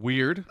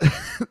 weird.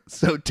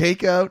 So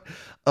take out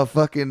a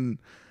fucking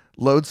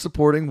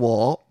load-supporting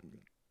wall,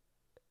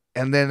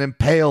 and then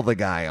impale the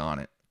guy on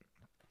it.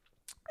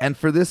 And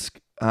for this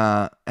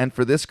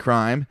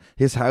crime,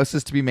 his house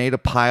is to be made a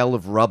pile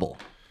of rubble.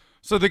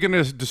 So they're going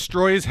to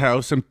destroy his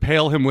house,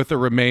 impale him with the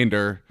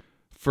remainder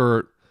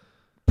for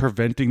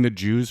preventing the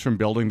Jews from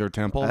building their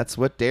temple? That's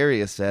what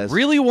Darius says.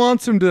 Really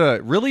wants him to,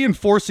 really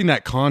enforcing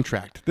that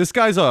contract. This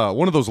guy's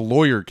one of those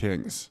lawyer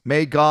kings.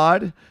 May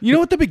God... You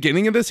know, at the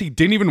beginning of this, he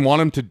didn't even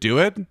want him to do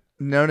it?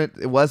 No,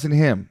 it wasn't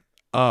him.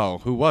 Oh,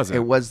 who was it?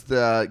 It was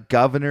the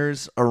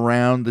governors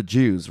around the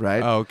Jews,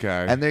 right? Oh,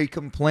 okay. And they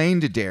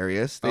complained to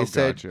Darius. They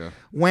said, gotcha.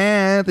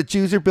 "When the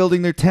Jews are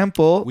building their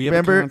temple, We have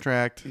remember?" a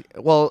contract.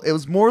 Well, it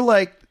was more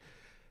like,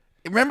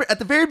 remember at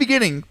the very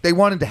beginning, they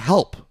wanted to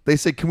help. They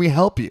said, "Can we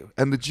help you?"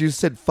 And the Jews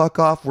said, "Fuck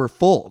off, we're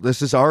full.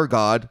 This is our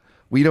God.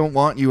 We don't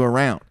want you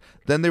around."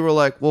 Then they were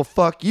like, well,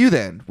 fuck you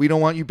then. We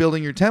don't want you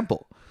building your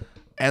temple.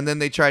 And then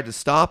they tried to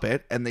stop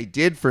it, and they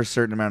did for a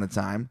certain amount of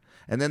time.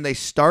 And then they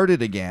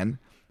started again,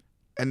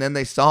 and then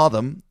they saw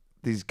them,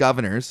 these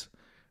governors,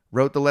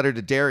 wrote the letter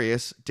to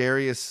Darius.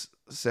 Darius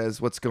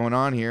says, what's going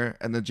on here?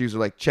 And the Jews are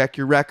like, check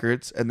your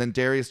records. And then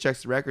Darius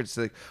checks the records.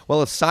 Like,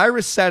 well, if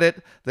Cyrus said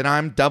it, then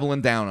I'm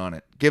doubling down on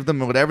it. Give them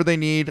whatever they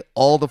need,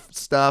 all the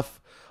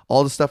stuff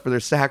for their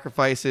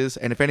sacrifices.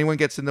 And if anyone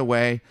gets in the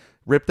way,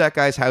 rip that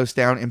guy's house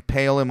down,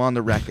 impale him on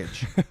the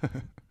wreckage.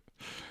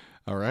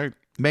 All right.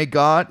 May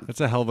God. That's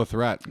a hell of a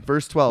threat.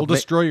 Verse 12. We'll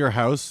destroy your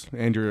house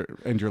and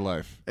your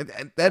life. And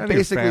that and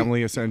basically. Your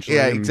family, essentially.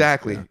 Yeah, and,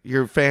 exactly. yeah.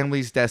 Your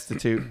family's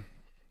destitute.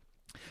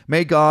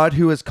 May God,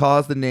 who has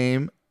caused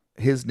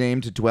his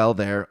name to dwell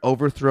there,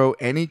 overthrow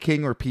any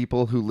king or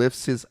people who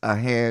lifts a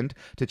hand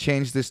to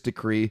change this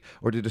decree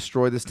or to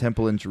destroy this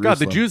temple in Jerusalem. God,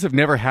 the Jews have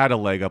never had a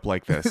leg up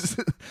like this.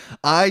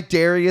 I,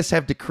 Darius,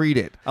 have decreed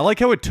it. I like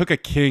how it took a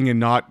king and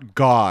not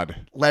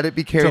God Let it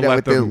be carried out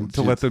with diligence.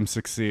 to let them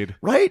succeed.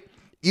 Right?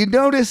 You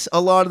notice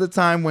a lot of the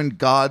time when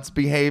God's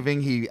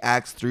behaving, he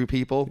acts through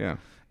people. Yeah.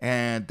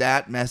 And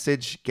that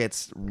message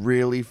gets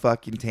really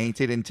fucking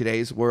tainted in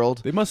today's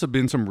world. They must have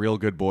been some real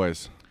good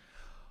boys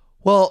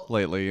Well,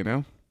 lately, you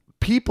know?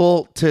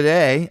 people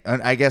today,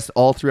 and I guess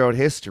all throughout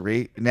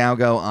history, now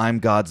go, I'm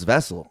God's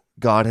vessel.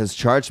 God has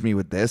charged me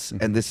with this,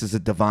 and this is a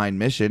divine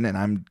mission, and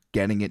I'm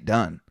getting it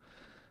done.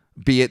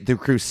 Be it the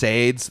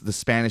Crusades, the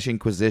Spanish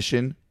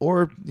Inquisition,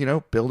 or,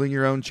 building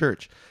your own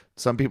church.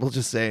 Some people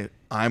just say,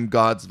 I'm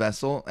God's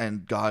vessel,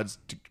 and God's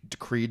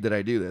decreed that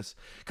I do this.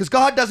 Because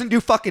God doesn't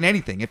do fucking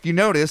anything. If you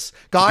notice,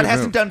 God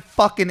hasn't done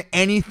fucking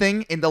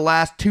anything in the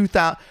last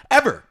 2,000,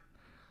 ever.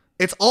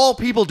 It's all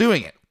people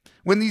doing it.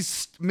 When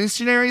these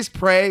missionaries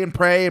pray and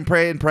pray and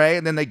pray and pray,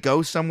 and then they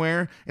go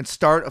somewhere and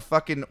start a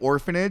fucking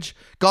orphanage,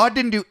 God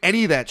didn't do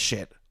any of that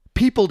shit.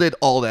 People did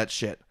all that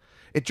shit.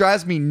 It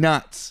drives me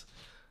nuts.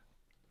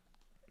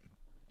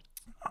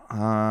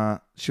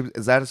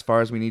 Is that as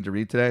far as we need to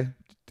read today?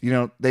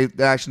 They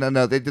actually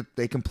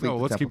they complete. No,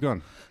 let's keep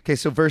going. Okay,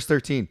 so verse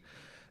 13.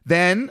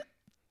 Then,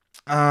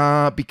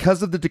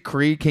 because of the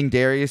decree King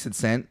Darius had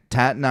sent,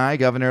 Tatnai,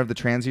 governor of the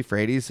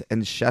Trans-Euphrates,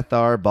 and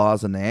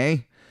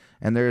Shethar-Bozenai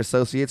and their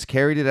associates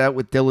carried it out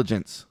with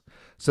diligence.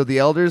 So the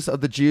elders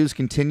of the Jews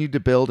continued to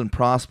build and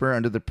prosper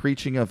under the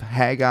preaching of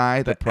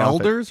Haggai the prophet.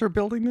 Elders are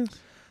building this?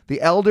 The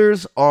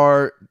elders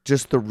are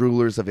just the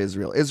rulers of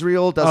Israel.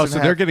 Israel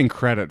doesn't they're getting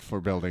credit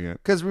for building it.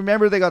 Because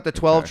remember, they got the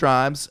 12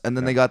 tribes, and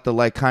then they got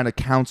the kind of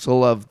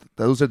council of,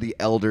 those are the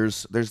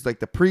elders. There's the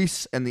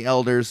priests and the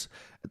elders,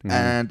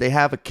 and they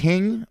have a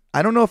king.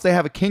 I don't know if they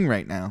have a king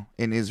right now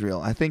in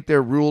Israel. I think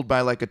they're ruled by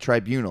a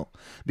tribunal,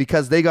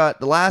 because they got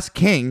the last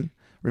king,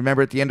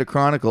 remember at the end of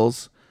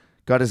Chronicles,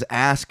 got his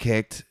ass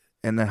kicked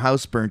and the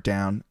house burnt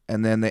down,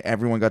 and then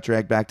everyone got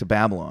dragged back to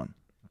Babylon.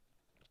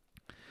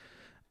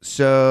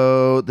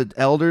 So the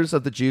elders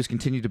of the Jews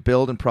continued to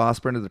build and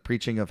prosper under the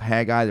preaching of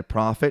Haggai the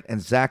prophet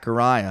and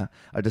Zechariah,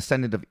 a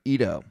descendant of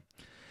Iddo.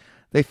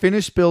 They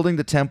finished building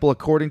the temple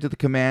according to the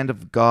command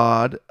of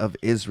God of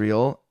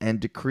Israel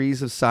and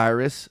decrees of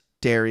Cyrus,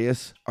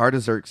 Darius,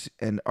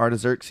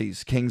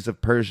 Artaxerxes, kings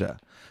of Persia.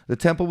 The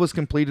temple was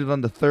completed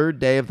on the 3rd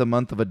day of the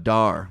month of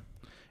Adar,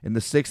 in the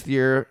 6th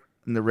year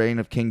in the reign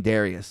of King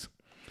Darius.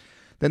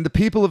 Then the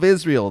people of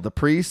Israel, the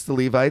priests, the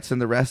Levites,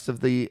 and the rest of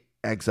the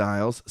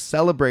exiles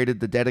celebrated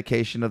the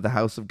dedication of the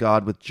house of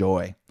God with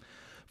joy.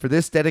 For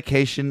this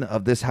dedication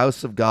of this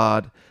house of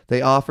God,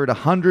 they offered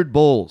 100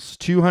 bulls,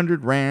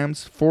 200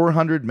 rams,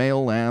 400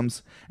 male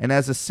lambs, and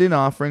as a sin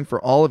offering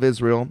for all of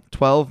Israel,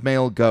 12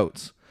 male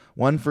goats,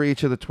 one for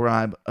each of the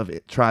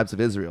tribes of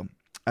Israel.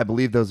 I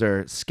believe those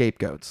are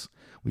scapegoats.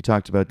 We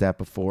talked about that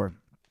before.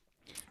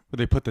 Where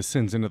they put the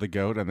sins into the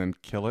goat and then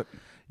kill it?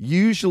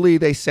 Usually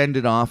they send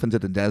it off into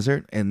the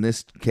desert. In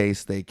this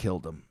case, they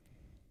killed them.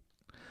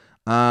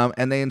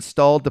 And they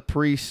installed the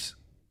priests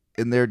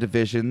in their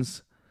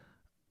divisions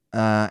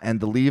and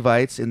the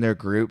Levites in their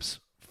groups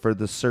for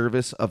the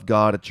service of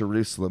God at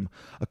Jerusalem,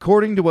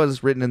 according to what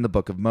is written in the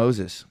book of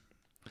Moses.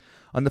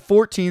 On the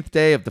 14th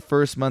day of the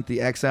first month,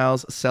 the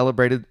exiles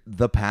celebrated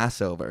the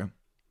Passover.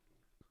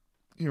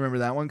 You remember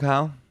that one,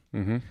 Kyle?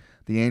 Mm-hmm.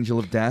 The angel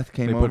of death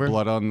came They over. put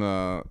blood on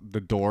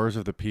the doors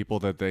of the people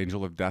that the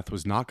angel of death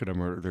was not going to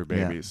murder their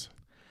babies. Yeah.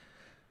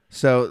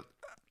 So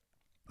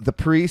the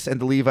priests and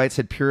the Levites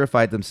had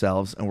purified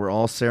themselves and were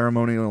all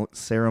ceremonially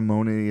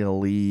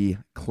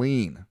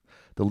clean.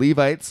 The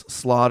Levites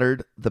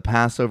slaughtered the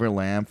Passover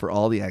lamb for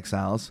all the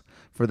exiles,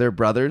 for their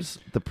brothers,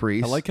 the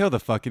priests. I like how the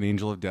fucking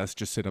angel of death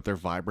just sit up there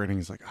vibrating.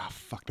 He's like, oh,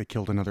 fuck, they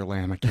killed another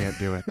lamb. I can't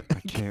do it.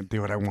 I can't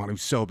do it. I want to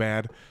so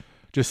bad.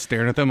 Just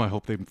staring at them. I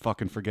hope they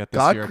fucking forget this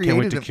God year. I can't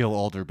wait to him kill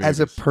all their babies. as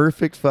a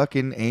perfect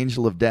fucking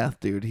angel of death,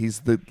 dude.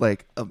 He's the,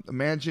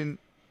 imagine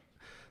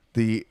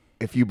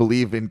if you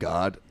believe in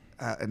God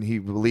and he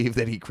believe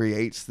that he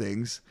creates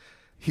things,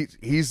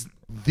 he's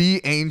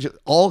the angel.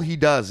 All he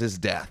does is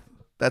death.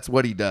 That's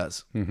what he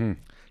does. Mm-hmm.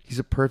 He's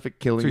a perfect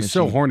killing he's machine.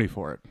 so horny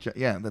for it.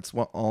 Yeah, that's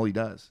all he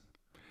does.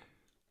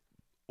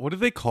 What do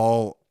they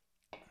call...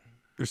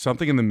 There's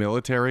something in the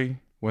military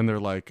when they're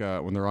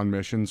when they're on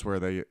missions where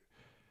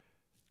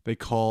they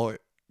call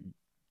it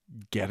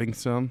getting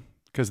some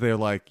because they're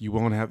like, you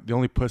won't have, the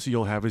only pussy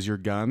you'll have is your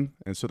gun,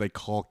 and so they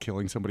call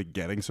killing somebody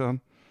getting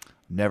some.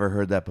 Never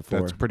heard that before.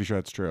 That's pretty sure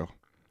that's true.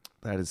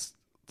 That is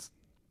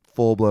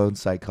full blown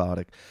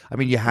psychotic. I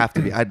mean, you have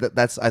to be.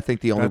 That's I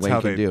think the only way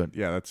you can do it.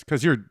 Yeah, that's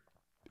because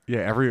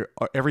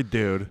every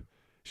dude,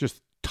 it's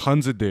just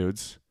tons of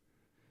dudes,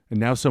 and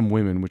now some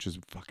women, which is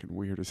fucking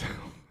weird as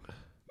hell.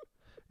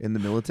 In the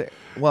military.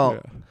 Well,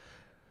 Yeah.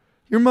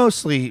 you're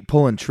mostly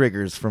pulling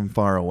triggers from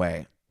far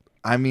away.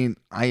 I mean,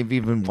 I've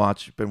even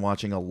been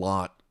watching a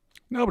lot.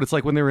 No, but it's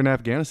like when they were in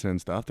Afghanistan and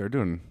stuff. They're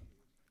doing.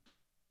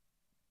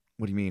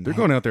 What do you mean? They're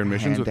going out there in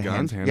missions with Hand-to-hand.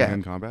 guns,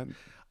 hand-to-hand combat.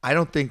 I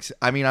don't think.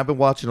 I mean, I've been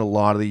watching a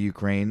lot of the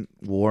Ukraine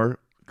war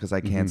because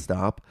I can't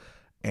stop,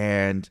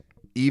 and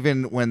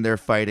even when they're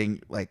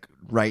fighting like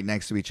right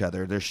next to each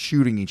other, they're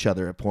shooting each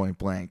other at point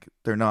blank.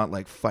 They're not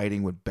like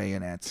fighting with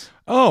bayonets.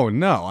 Oh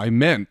no, I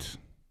meant.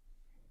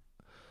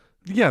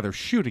 Yeah, they're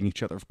shooting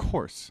each other, of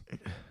course.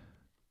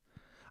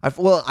 I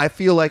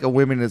feel like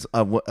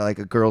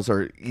girls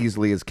are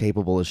easily as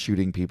capable as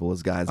shooting people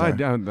as guys are.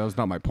 That was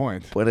not my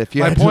point. But if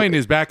you My had to- point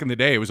is, back in the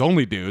day, it was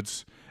only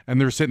dudes, and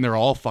they're sitting there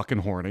all fucking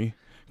horny,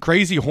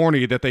 crazy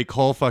horny that they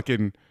call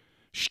fucking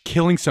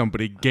killing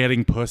somebody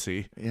getting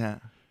pussy. yeah.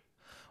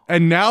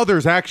 And now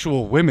there's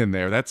actual women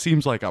there. That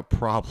seems like a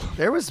problem.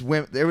 There was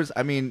women.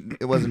 I mean,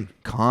 it wasn't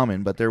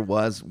common, but there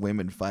was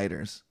women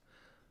fighters.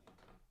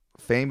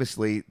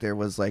 Famously, there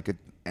was like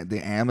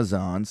the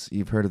Amazons.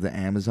 You've heard of the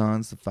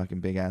Amazons, the fucking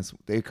big ass.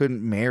 They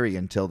couldn't marry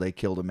until they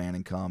killed a man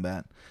in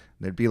combat.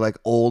 There'd be like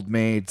old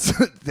maids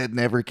that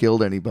never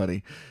killed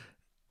anybody.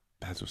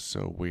 That was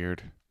so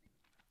weird.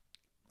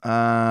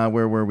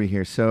 Where were we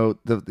here? So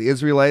the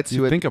Israelites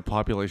You think a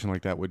population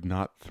like that would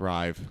not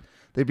thrive?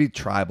 they'd be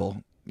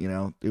tribal. You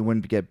know, they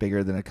wouldn't get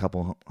bigger than a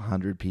couple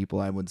hundred people,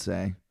 I would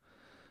say.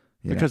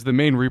 You know? Because the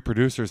main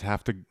reproducers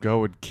have to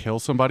go and kill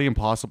somebody and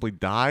possibly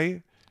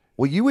die?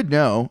 Well, you would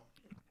know.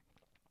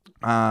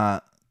 I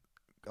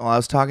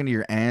was talking to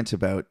your aunt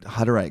about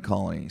Hutterite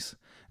colonies,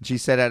 and she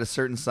said at a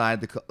certain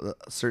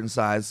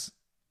size,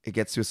 it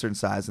gets to a certain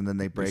size, and then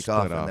they break split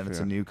off, off, and then it's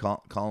yeah. a new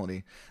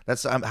colony.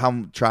 That's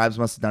how tribes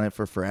must have done it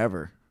for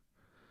forever.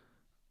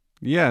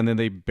 Yeah, and then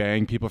they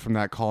bang people from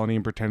that colony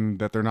and pretend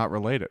that they're not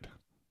related.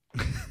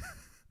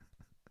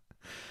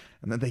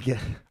 And then they get.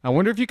 I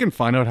wonder if you can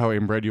find out how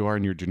inbred you are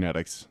in your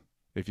genetics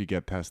if you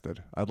get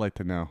tested. I'd like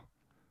to know.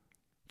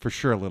 For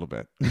sure, a little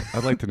bit.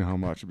 I'd like to know how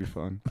much. It'd be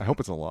fun. I hope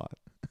it's a lot.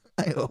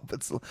 I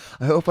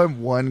hope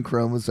I'm one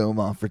chromosome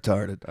off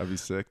retarded. That'd be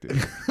sick,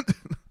 dude.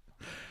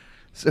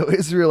 So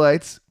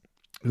Israelites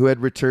who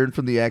had returned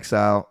from the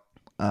exile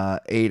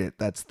ate it.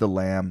 That's the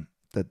lamb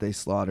that they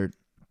slaughtered,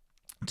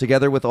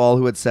 together with all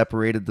who had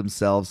separated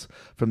themselves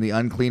from the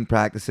unclean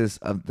practices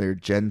of their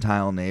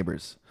Gentile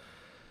neighbors.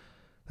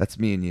 That's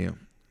me and you.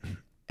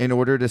 In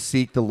order to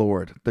seek the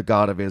Lord, the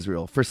God of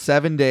Israel. For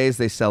 7 days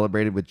they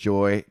celebrated with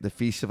joy the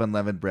Feast of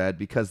Unleavened Bread,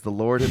 because the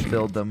Lord had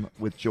filled them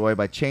with joy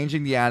by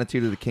changing the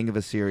attitude of the king of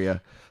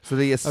Assyria. So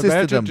they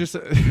assisted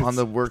them on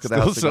the work of the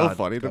house of so God.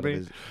 funny to God of me.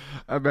 Israel.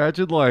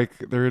 Imagine like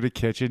they're in a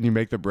kitchen, you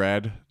make the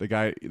bread. The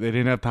guy, they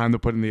didn't have time to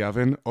put it in the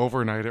oven.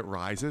 Overnight it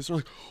rises. They're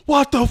like,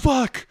 what the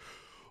fuck?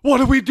 What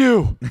do we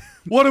do?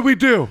 What do we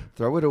do?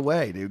 Throw it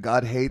away, dude.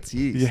 God hates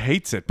yeast. He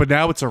hates it, but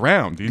now it's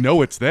around. You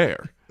know it's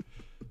there.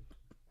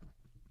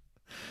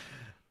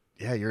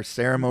 Yeah, you're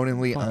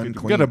ceremonially You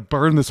unclean. gotta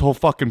burn this whole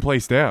fucking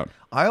place down.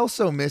 I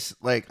also miss,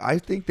 I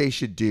think they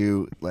should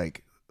do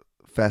like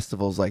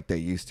festivals like they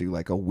used to,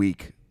 like a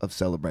week of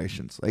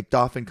celebrations, like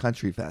Dauphin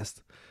Country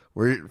Fest.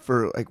 We're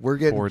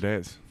getting 4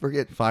 days. we're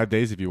getting 5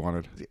 days if you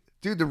wanted.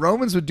 dude. The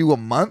Romans would do a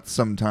month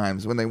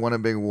sometimes when they won a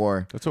big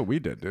war. That's what we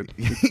did, dude.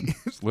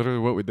 It's literally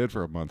what we did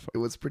for a month. It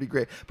was pretty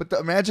great. But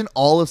imagine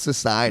all of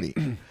society.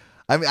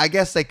 I mean, I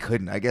guess they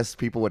couldn't. I guess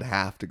people would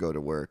have to go to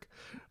work.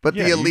 But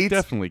Yeah, the you elites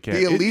definitely can.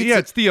 The elites.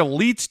 It's the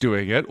elites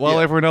doing it while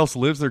Yeah. everyone else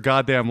lives their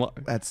goddamn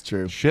That's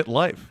true. shit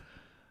life.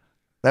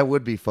 That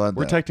would be fun.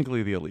 We're though.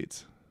 technically the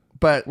elites.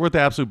 But We're at the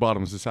absolute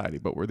bottom of society,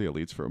 but we're the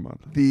elites for a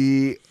month.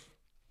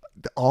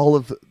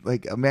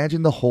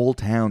 imagine the whole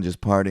town just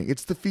partying.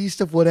 It's the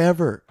feast of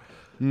whatever.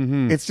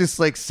 Mm-hmm. It's just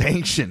like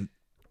sanctioned.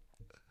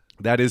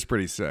 That is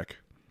pretty sick.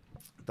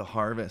 The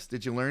harvest.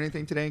 Did you learn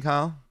anything today,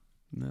 Kyle?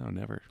 No,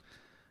 never.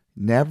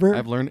 Never?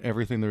 I've learned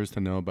everything there is to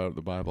know about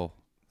the Bible.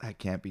 That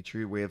can't be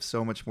true. We have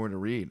so much more to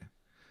read. Did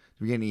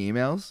we get any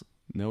emails?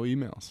 No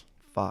emails.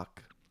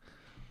 Fuck.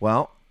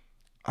 Well,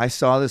 I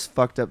saw this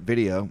fucked up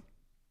video.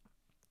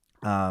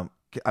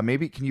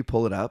 Maybe can you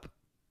pull it up?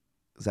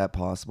 Is that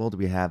possible? Do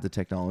we have the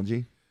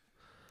technology?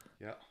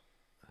 Yeah.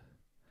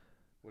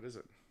 What is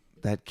it?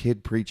 That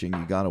kid preaching,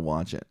 you gotta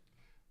watch it.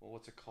 Well,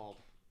 what's it called?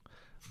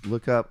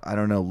 Look up, I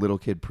don't know, little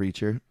kid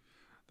preacher.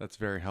 That's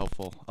very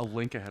helpful. A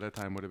link ahead of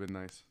time would have been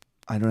nice.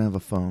 I don't have a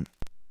phone.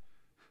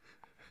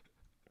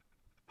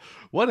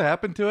 What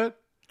happened to it?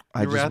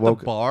 I You were just at woke.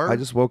 the bar? I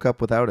just woke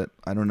up without it.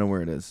 I don't know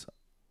where it is.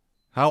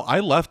 How I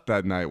left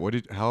that night.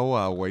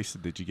 How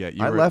wasted did you get?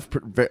 You I were- left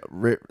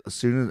as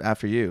soon as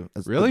after you.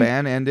 As Really? The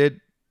band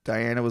ended.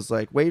 Diana was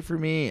like, "Wait for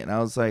me," and I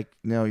was like,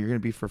 "No, you're gonna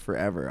be for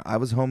forever." I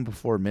was home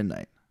before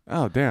midnight.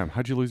 Oh, damn.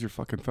 How'd you lose your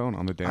fucking phone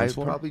on the dance I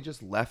floor? probably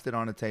just left it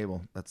on a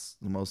table. That's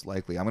the most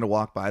likely. I'm gonna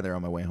walk by there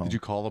on my way home. Did you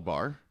call the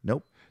bar?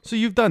 Nope. So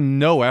you've done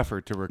no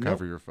effort to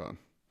recover your phone.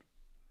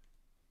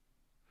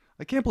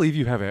 I can't believe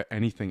you have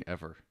anything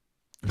ever.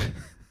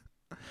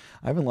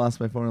 I haven't lost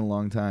my phone in a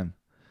long time.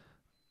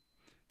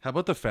 How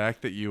about the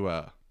fact that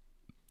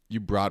you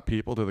brought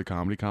people to the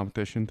comedy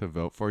competition to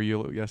vote for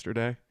you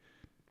yesterday?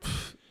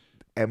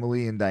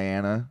 Emily and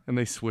Diana. And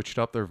they switched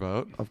up their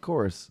vote? Of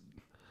course.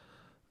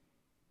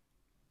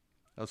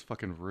 That was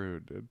fucking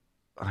rude, dude.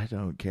 I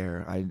don't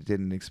care. I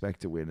didn't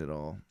expect to win at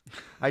all.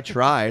 I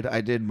tried. I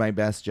did my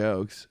best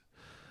jokes.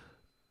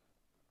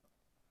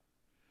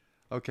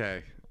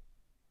 Okay.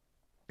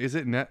 Is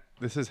it net?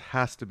 This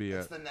has to be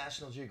It's it. the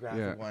National Geographic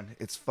Yeah. one.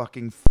 It's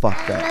fucking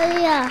fucked up.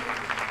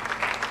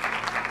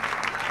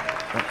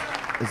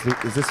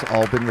 Is this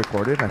all been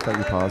recorded? I thought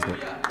you paused it.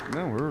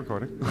 No, we're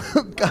recording.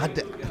 God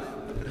damn.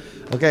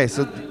 Okay,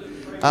 so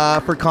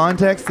for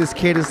context, this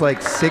kid is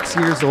like 6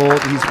 years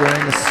old. He's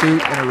wearing a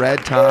suit and a red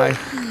tie.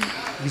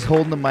 He's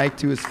holding the mic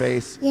to his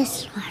face.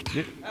 Yes,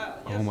 Lord.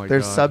 Oh my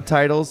There's god.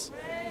 subtitles.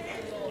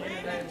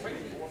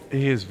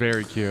 He is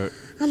very cute.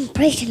 I'm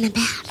preaching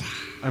about.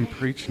 I'm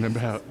preaching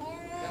about.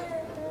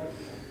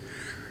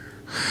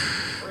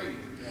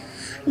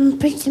 I'm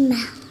preaching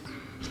about.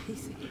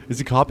 Is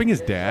he copying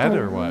his dad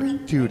or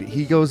what? Dude,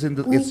 he goes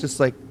into, it's just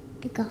like,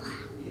 Go.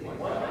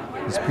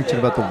 he's preaching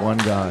about the one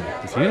God.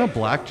 Is he in a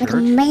black Like a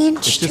church? man's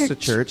It's just a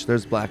church.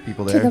 There's black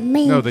people To the there.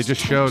 man's No, they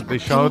just church showed the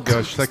of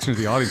section of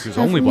the audience. There's Pentecost.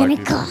 only black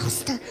people.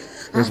 Pentecost.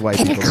 There's white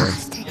people there.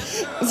 Pentecost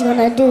is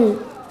gonna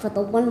do for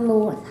the one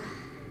Lord.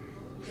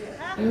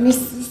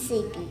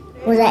 Mississippi,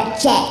 where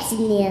that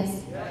Jackson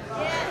is.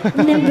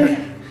 Remember?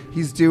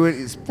 He's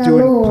doing The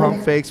doing Lord.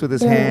 pump fakes with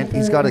his hand.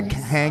 He's got a Yes.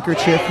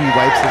 handkerchief he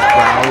wipes his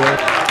brow with.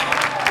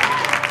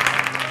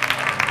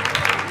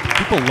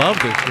 People love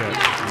this shit.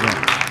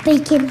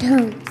 Speak in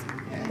tongues.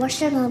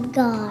 Worship of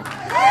God. You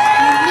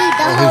need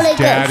the Holy His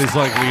dad Ghost. is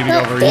like leaning The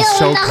over. He's so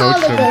feeling the Holy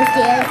coached him. Ghost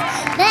is.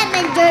 That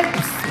means you're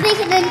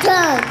speaking in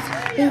tongues.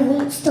 He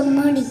wants the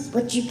money,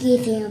 what you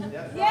give him. The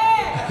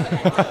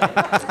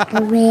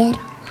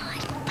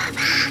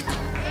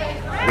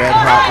Red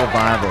hot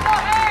revival.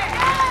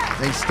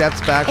 And he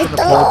steps back from It's the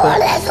the Lord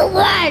pulpit. has a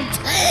word.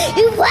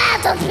 He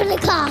was on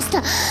Pentecost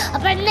of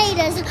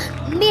Bernardas,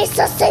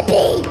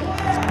 Mississippi.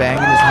 He's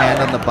banging his hand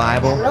on the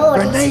Bible.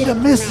 Lord, Grenada,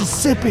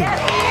 Mississippi.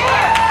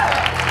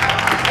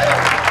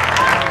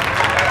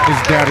 His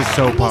dad is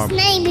so His pumped.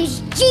 name is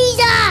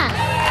Jesus.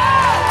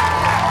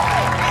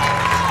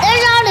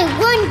 There's only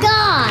one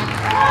God.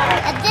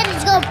 And then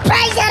he's going to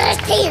praise out his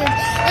tears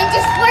and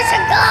just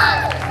worship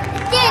God.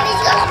 And then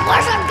he's going to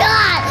worship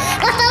God.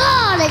 Because the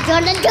Lord is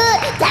going to do it.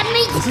 That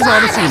means This is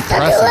God honestly has to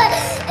do impressive.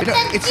 it. And You know,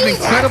 then it's an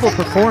Jesus incredible has to do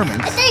it.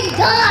 performance. And then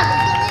God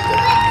is going to do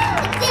it.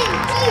 And then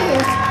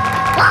Jesus.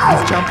 He's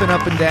Whoa. jumping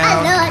up and I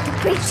down. love to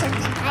preach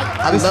something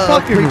like I This love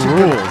fucking preaching.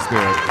 rules,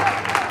 dude.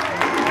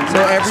 So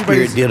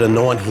everybody's Spirit did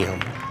anoint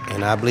him,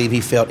 and I believe he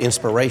felt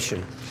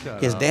inspiration.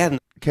 His dad.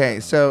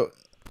 okay. So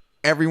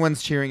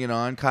everyone's cheering it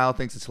on. Kyle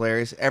thinks it's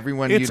hilarious.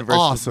 Everyone It's universally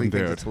awesome, thinks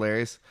dude. it's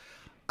hilarious.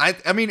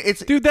 I mean,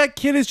 it's Dude, that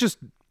kid is just,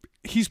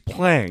 he's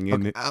playing.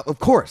 And of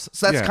course.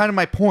 So that's Yeah. kind of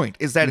my point.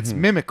 Is that it's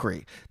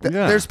mimicry.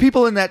 Yeah. There's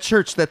people in that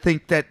church that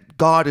think that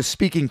God is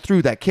speaking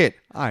through that kid.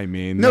 I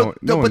mean, No,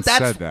 no one but that's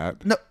said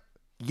that. no.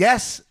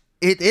 Yes,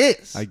 it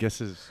is. I guess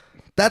is.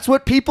 That's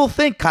what people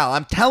think, Kyle.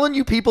 I'm telling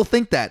you, people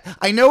think that.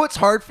 I know it's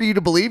hard for you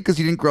to believe because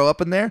you didn't grow up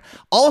in there.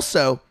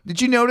 Also,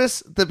 did you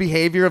notice the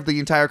behavior of the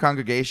entire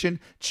congregation?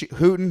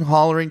 Hooting,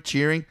 hollering,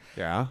 cheering.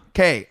 Yeah.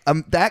 Okay,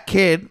 that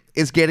kid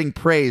is getting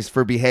praised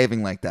for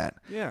behaving like that.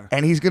 Yeah.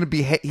 and he's gonna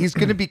be he's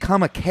gonna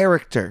become a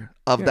character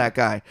of that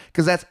guy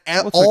because that's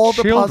What's all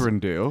the the children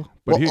do?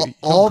 But well, he'll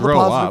all the grow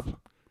positive- up.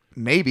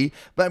 maybe,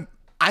 but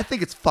I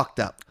think it's fucked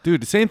up.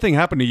 Dude, the same thing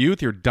happened to you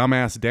with your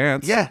dumbass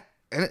dance. Yeah,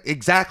 and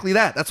exactly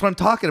that. That's what I'm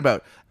talking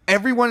about.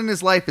 Everyone in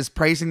his life is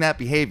praising that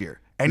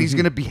behavior, and he's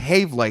gonna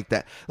behave like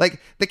that.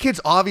 Like the kid's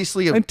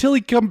obviously a Until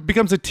he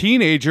becomes a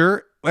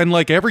teenager, and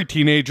like every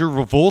teenager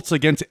revolts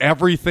against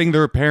everything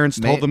their parents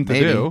told them to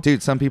maybe. do.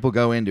 Dude, some people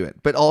go into it.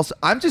 But also,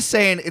 I'm just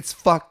saying it's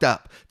fucked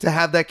up to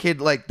have that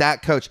kid like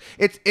that coach.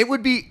 It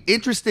would be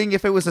interesting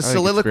if it was a think it's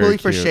soliloquy very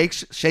for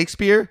cute.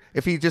 Shakespeare,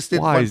 if he just did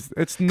Why one. is-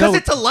 it's Because no-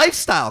 it's a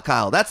lifestyle,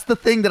 Kyle. That's the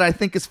thing that I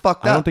think is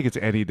fucked I up. don't think it's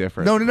any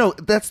different. No.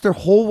 That's their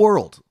whole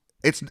world.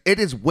 It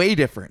is way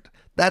different.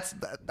 That's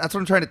what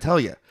I'm trying to tell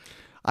you.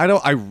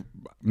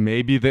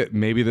 Maybe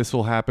this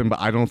will happen, but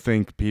I don't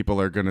think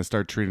people are gonna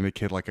start treating the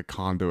kid like a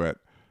conduit.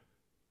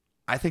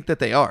 I think that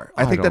they are.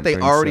 I think don't that they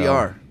think already so.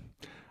 are.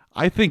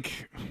 I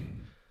think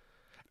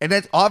And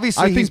that's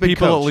obviously he's think been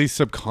people coached. at least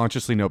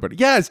subconsciously know better.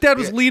 Yeah, his dad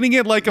was Yeah. leaning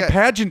it like Yeah. a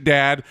pageant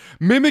dad,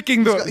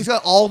 mimicking the. He's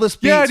got all the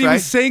speeds, yeah, and he right?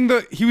 was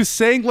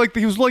saying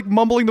he was like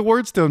mumbling the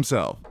words to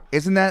himself.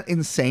 Isn't that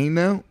insane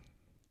though?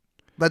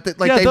 But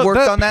Yeah, they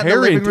worked on that in the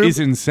living parent room, is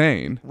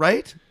insane.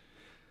 right?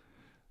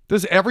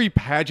 Does every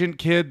pageant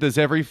kid, does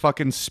every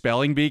fucking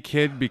spelling bee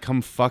kid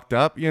become fucked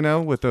up,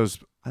 with those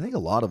I think a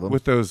lot of them.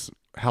 with those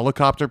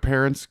helicopter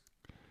parents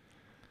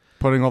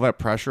putting all that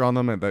pressure on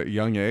them at that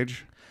young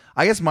age.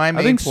 I guess my I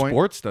main think point.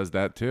 sports does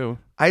that too.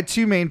 I had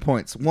 2 main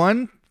points.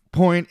 One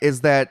point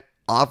is that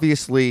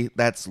obviously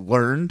that's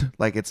learned,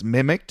 like it's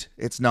mimicked.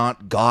 It's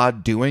not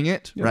God doing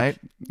it, right?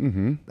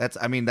 Mm-hmm.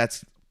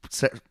 That's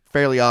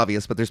fairly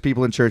obvious, but there's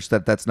people in church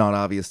that that's not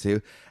obvious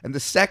to. And the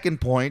second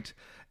point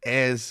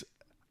is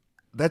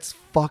that's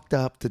fucked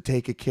up to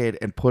take a kid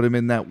and put him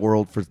in that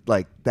world for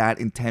like that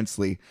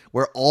intensely,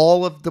 where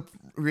all of the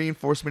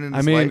reinforcement in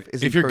his life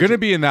is if you're gonna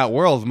be in that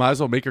world, might as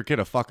well make your kid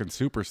a fucking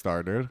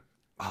superstar, dude.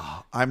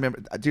 I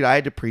remember, dude, I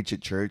had to preach at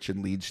church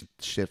and lead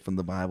shit from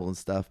the Bible and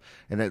stuff.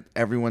 And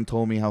everyone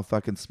told me how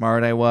fucking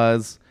smart I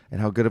was and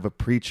how good of a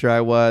preacher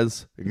I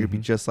was. You're going to be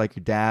just like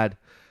your dad.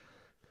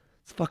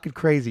 It's fucking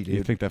crazy, dude.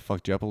 You think that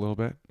fucked you up a little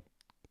bit?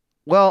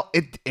 Well,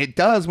 it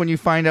does when you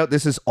find out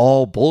this is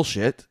all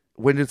bullshit.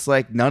 When it's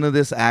like none of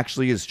this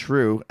actually is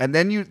true. And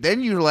then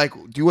you're like,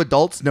 do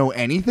adults know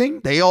anything?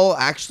 They all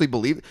actually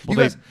believe it.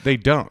 Well, they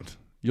don't.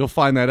 You'll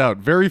find that out.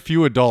 Very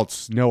few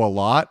adults know a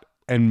lot,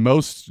 and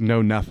most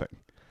know nothing.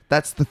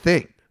 That's the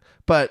thing.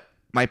 But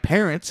my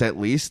parents, at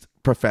least,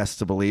 profess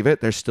to believe it.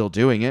 They're still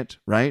doing it,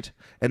 right?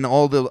 And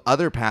all the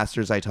other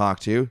pastors I talk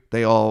to,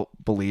 they all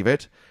believe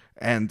it.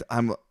 And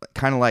I'm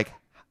kind of like,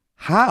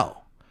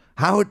 how?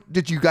 How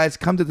did you guys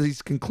come to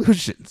these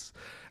conclusions?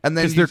 And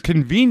then Because they're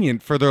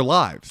convenient for their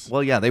lives.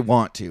 well, yeah, they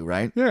want to,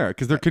 right? Yeah,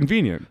 because they're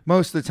convenient.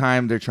 Most of the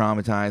time, they're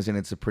traumatized, and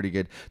it's a pretty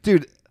good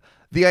dude.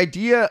 The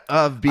idea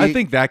of being, I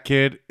think that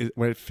kid,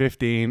 when at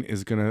 15,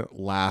 is going to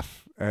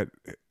laugh at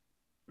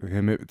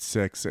him at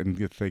 6 and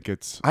you think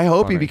it's I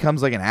hope he funny.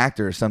 becomes like an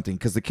actor or something,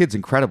 because the kid's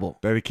incredible.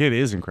 That kid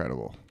is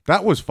incredible.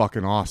 That was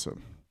fucking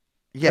awesome.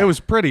 Yeah, It was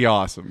pretty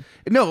awesome.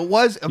 no, it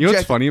was. You know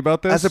what's funny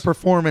about this? As a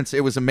performance,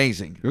 it was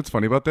amazing. You know what's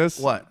funny about this?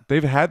 What?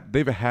 They've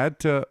had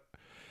to.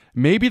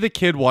 Maybe the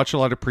kid watched a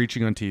lot of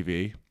preaching on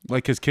TV,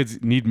 like because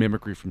kids need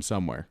mimicry from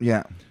somewhere.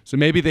 Yeah, So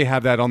maybe they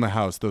have that on the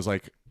house. Those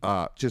like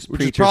Just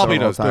which is preachers probably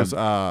all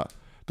the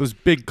those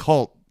big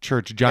cult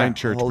church, giant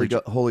church Holy,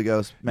 preachers. Holy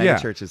Ghost, mega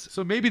churches.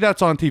 So maybe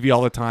that's on TV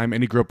all the time,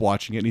 and he grew up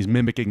watching it, and he's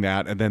mimicking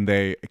that, and then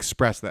they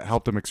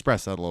helped him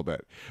express that a little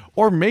bit.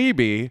 Or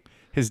maybe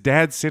his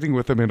dad's sitting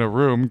with him in a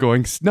room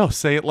going, no,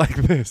 say it like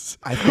this.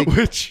 I think-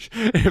 Which,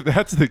 if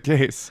that's the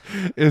case,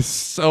 is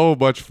so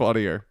much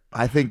funnier.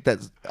 I think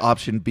that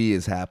option B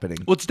is happening.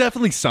 Well, it's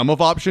definitely some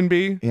of option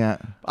B. Yeah,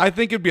 I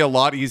think it'd be a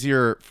lot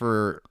easier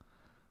for,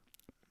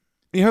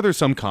 there's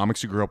some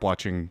comics who grew up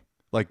watching,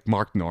 like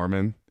Mark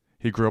Norman.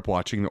 He grew up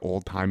watching the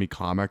old timey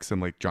comics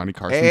and like Johnny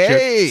Carson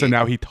Hey! shit. So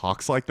now he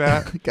talks like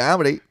that.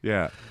 comedy.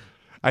 Yeah.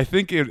 I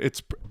think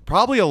it's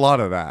probably a lot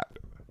of that.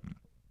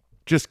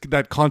 Just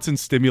that constant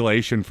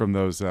stimulation from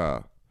those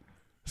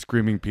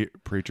screaming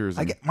preachers.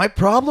 And, My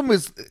problem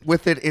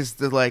with it is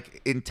the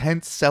like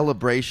intense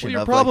celebration. well,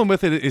 your of problem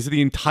with it is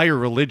the entire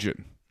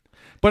religion.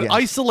 But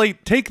Yes.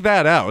 take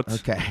that out.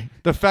 Okay.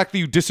 The fact that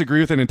you disagree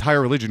with an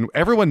entire religion,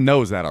 everyone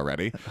knows that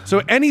already.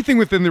 So anything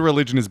within the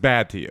religion is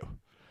bad to you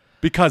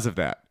because of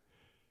that.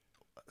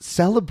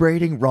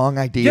 Celebrating wrong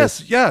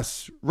ideas.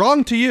 Yes.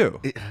 Wrong to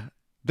you.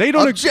 They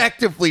don't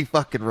Objectively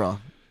fucking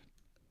wrong.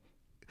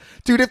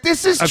 Dude, if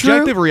this is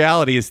Objective true,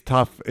 reality is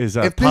tough. Is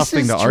a if tough this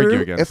thing is to true,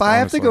 argue against. if I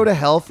have to honestly. go to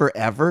hell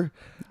forever,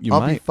 You I'll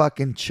be might.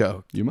 fucking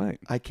choked. You might.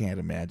 I can't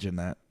imagine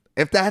that.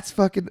 If that's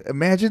fucking,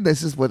 imagine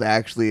this is what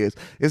actually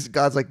is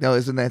God's like, no,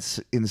 isn't that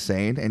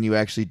insane? And you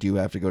actually do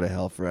have to go to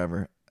hell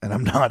forever, and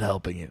I'm not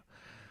helping you.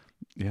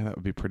 Yeah, that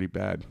would be pretty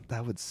bad.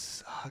 That would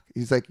suck.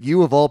 He's like,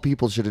 you of all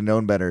people should have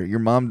known better. Your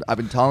mom, I've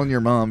been telling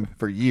your mom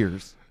for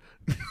years.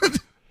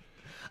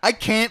 I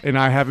can't. And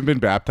I haven't been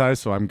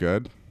baptized, so I'm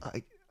good.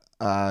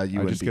 You I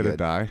wouldn't just be gotta good.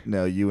 die.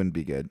 No, you wouldn't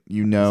be good.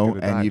 You Just know, gonna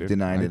and die, you've dude.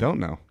 denied I it. don't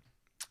know.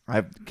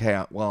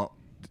 Well,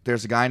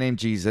 there's a guy named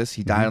Jesus.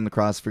 He died on the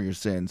cross for your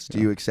sins. Do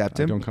you accept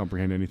I him? don't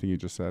comprehend anything you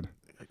just said.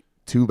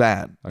 Too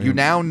bad. I You am-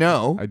 now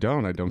know. I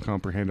don't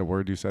comprehend a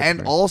word you said. And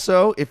to me.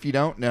 also, if you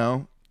don't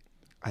know,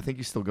 I think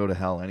you still go to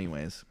hell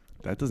anyways.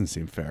 That doesn't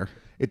seem fair.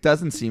 It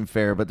doesn't seem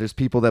fair, but there's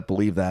people that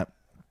believe that.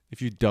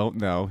 If you don't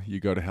know, you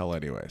go to hell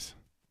anyways.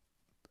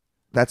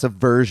 That's a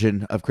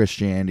version of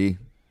Christianity.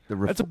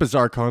 That's a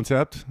bizarre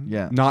concept.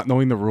 Yeah. Not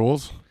knowing the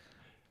rules.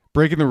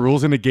 Breaking the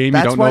rules in a game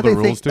That's you don't why know the they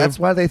rules think. to. That's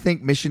why they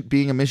think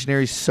being a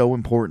missionary is so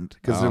important,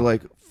 because they're Oh.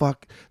 like,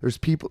 fuck. There's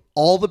people.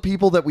 All the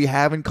people that we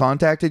haven't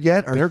contacted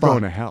yet are They're fucked.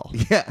 going to hell.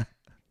 Yeah.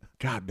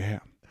 God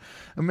damn.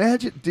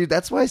 Imagine, dude.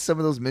 That's why some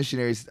of those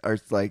missionaries are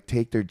like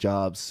take their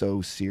jobs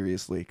so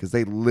seriously, because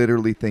they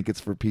literally think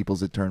it's for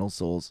people's eternal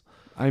souls.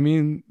 I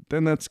mean,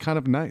 then that's kind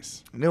of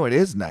nice. No, it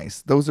is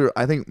nice.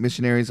 I think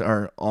missionaries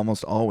are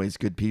almost always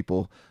good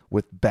people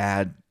with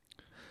bad,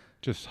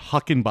 Just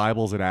hucking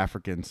Bibles at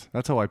Africans.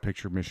 That's how I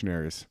picture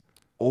missionaries.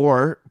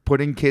 or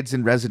putting kids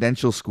in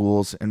residential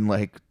schools and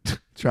like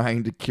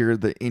trying to cure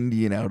the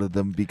Indian out of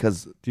them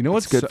because Do you know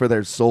it's what's good for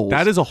their souls.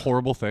 That is a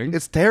horrible thing.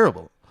 It's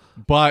terrible.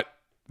 But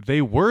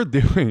they were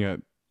doing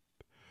it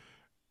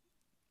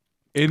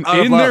in Out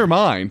of their love.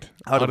 mind.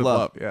 Out of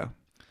love. Yeah.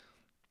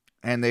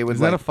 and they would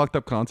Isn't that a fucked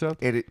up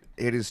concept? it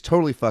is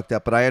totally fucked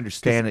up, but I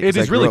understand it. It 'cause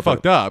I is grew really up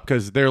fucked up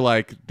because they're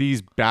like,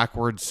 these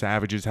backward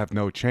savages have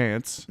no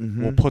chance.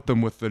 Mm-hmm. We'll put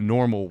them with the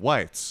normal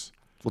whites,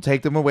 We'll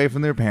take them away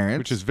from their parents,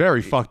 which is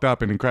very fucked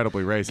up and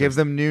incredibly racist. give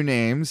them new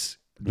names,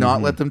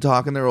 not let them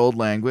talk in their old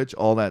language,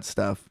 all that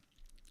stuff.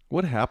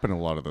 What happened to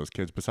a lot of those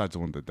kids besides the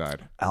one that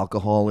died?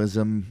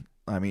 Alcoholism.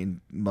 I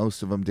mean,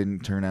 most of them didn't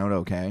turn out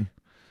okay.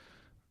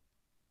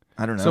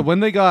 I don't know. So when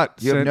they got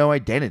you have sent- no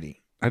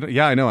identity. I don't,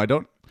 yeah, I know. I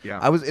don't. Yeah.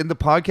 I was in the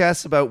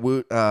podcast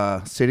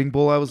about Sitting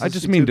Bull. I I just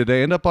listening mean, to. did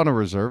they end up on a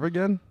reserve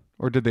again,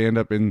 or did they end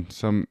up in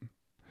some?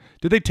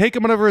 Did they take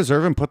them out of a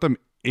reserve and put them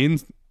in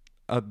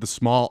a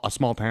small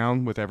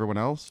town with everyone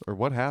else, or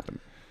what happened?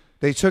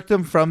 They took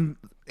them from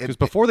Because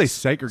before they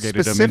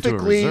segregated them into a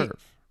specifically,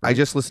 reserve. I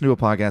just listened to a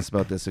podcast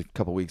about this a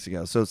couple weeks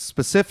ago. So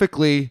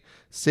specifically,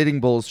 Sitting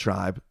Bull's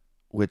tribe,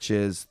 which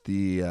is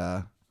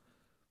the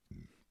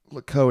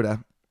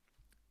Lakota.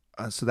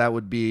 So that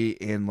would be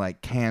in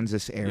like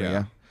Kansas area.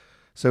 Yeah.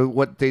 So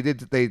what they did,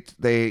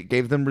 they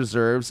gave them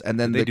reserves, and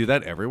then Did they do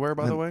that everywhere,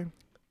 by the way?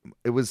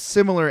 it was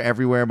similar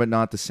everywhere, but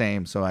not the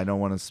same. So I don't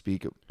want to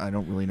speak. I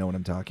don't really know what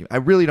I'm talking. I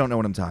really don't know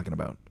what I'm talking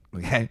about.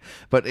 Okay,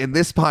 but in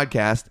this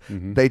podcast,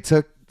 they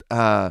took,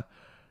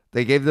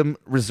 they gave them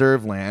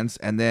reserve lands,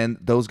 and then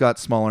those got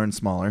smaller and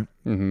smaller.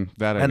 Mm-hmm.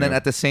 That I And then knew.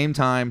 at the same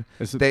time,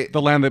 It's they,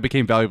 the land that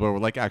became valuable were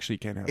like, actually, you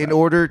can't have in that.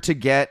 order to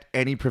get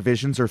any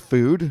provisions or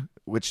food,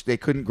 which they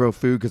couldn't grow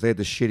food because they had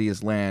the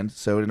shittiest land.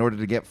 So in order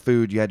to get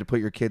food, you had to put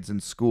your kids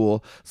in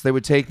school. So they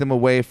would take them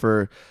away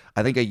for,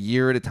 I think, a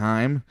year at a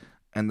time,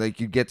 and like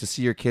you'd get to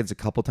see your kids a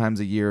couple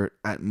times a year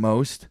at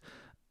most.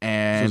 This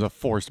And was a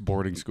forced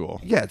boarding school.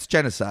 yeah, it's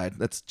genocide.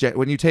 That's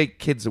when you take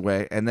kids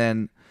away, and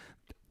then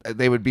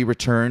they would be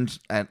returned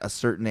at a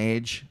certain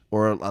age,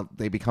 or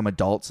they become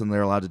adults and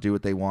they're allowed to do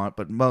what they want.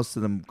 But most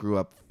of them grew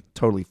up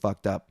totally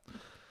fucked up.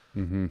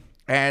 Mm-hmm.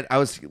 And I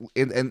was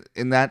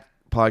in that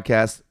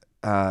podcast.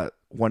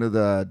 One of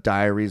the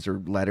diaries or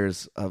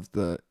letters of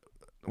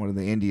one of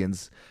the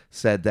Indians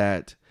said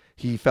that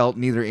he felt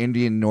neither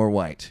Indian nor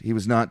white. He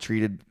was not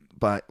treated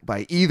by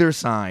either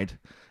side,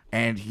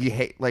 and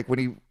he like when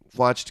he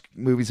watched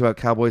movies about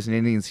cowboys and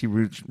Indians, he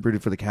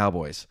rooted for the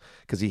cowboys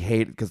because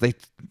they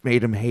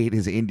made him hate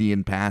his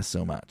Indian past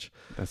so much.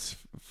 That's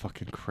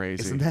fucking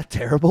crazy. Isn't that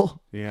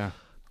terrible? Yeah.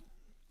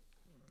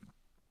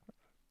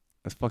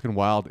 That's fucking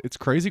wild. It's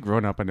crazy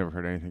growing up. I never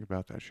heard anything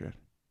about that shit.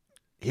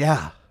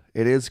 Yeah,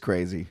 it is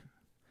crazy.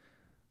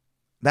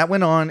 That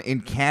went on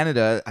in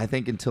Canada, I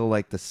think, until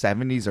like the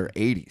 70s or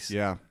 80s.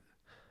 Yeah.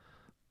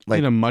 Like-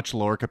 in a much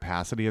lower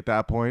capacity at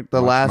that point.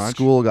 The last much,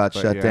 school got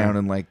but shut yeah. down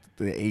in like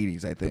the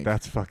 80s, I think.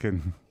 That's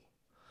fucking.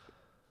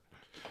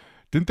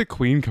 Didn't the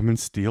Queen come and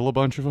steal a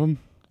bunch of them?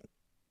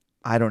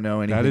 I don't know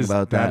anything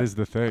about that. That is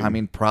the thing. I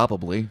mean,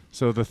 probably.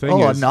 so the thing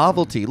Oh, is, a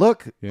novelty.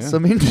 Look, Yeah.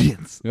 some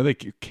Indians. they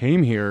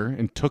came here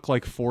and took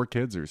like 4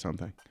 kids or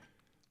something.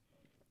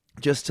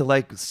 Just to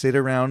like sit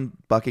around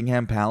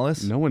Buckingham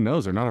Palace. No one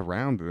knows. They're not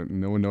around.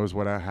 No one knows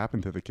what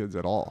happened to the kids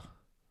at all.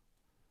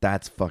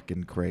 That's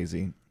fucking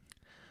crazy.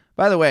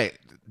 By the way,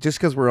 just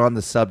because we're on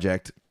the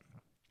subject,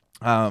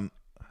 I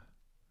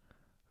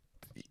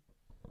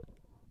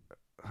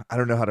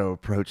don't know how to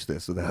approach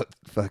this without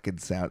fucking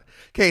sound.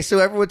 Okay, so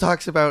everyone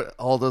talks about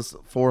all those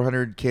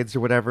 400 kids or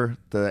whatever,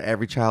 the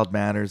Every Child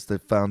Matters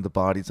that found the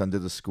bodies under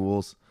the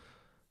schools,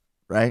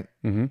 right?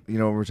 Mm-hmm. You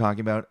know what we're talking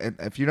about? And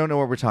if you don't know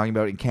what we're talking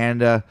about, in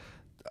Canada,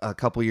 a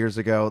couple years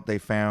ago, they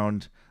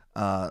found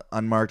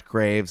unmarked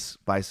graves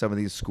by some of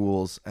these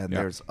schools, and Yeah.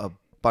 there's a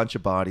bunch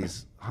of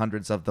bodies,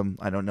 hundreds of them.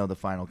 I don't know the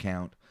final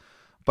count,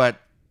 but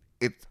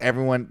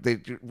they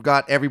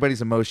got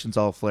everybody's emotions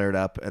all flared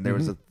up, and there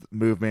was a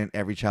movement,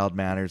 Every Child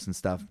Matters and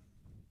stuff.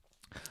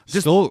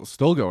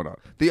 Still going on.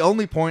 The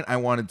only point I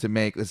wanted to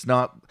make is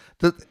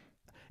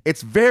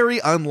it's very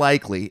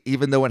unlikely,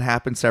 even though it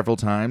happened several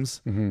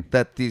times,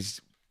 that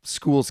these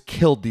schools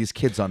killed these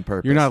kids on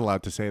purpose. You're not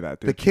allowed to say that,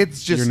 dude. The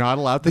kids just. You're not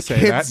allowed to the say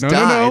that. kids No,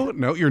 died,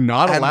 no. You're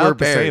not and allowed were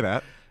to say buried.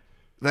 that.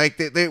 Like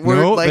they were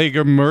No, like. they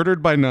got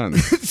murdered by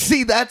nuns.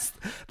 See, that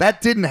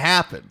didn't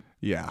happen,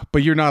 Yeah,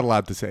 but you're not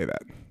allowed to say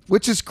that.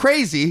 which is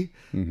crazy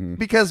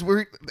because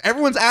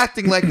everyone's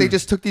acting like they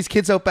just took these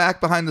kids out back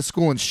behind the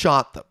school and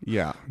shot them.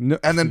 Yeah, no,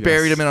 And then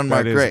buried them in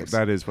unmarked that is- graves.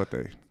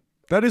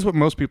 That is what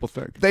most people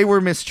think. They were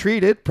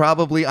mistreated,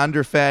 probably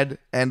underfed,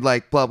 and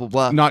like blah blah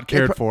blah. Not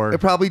cared for. It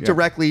probably Yeah.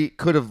 directly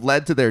could have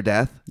led to their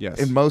death. Yes.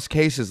 In most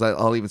cases,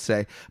 I'll even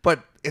say,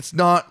 but it's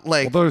not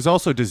like Although there's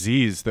also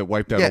disease that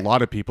wiped out Yeah. a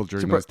lot of people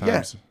during those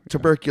times.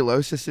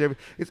 tuberculosis and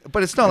everything.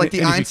 But it's not like the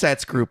and if you-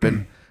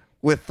 Einsatzgruppen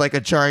with like a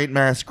giant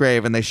mass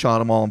grave, and they shot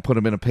them all and put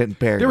them in a pit and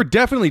buried They were them.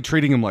 definitely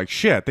treating them like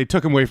shit. They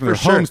took them away from their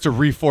sure. homes to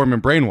reform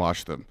and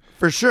brainwash them.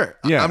 For sure.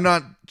 Yeah. I'm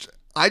not.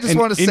 I just And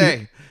want to in-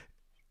 say,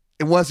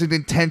 it wasn't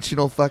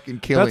intentional fucking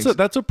killings.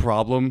 That's a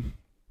problem.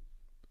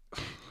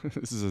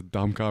 This is a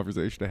dumb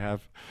conversation to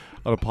have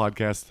on a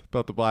podcast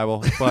about the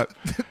Bible, but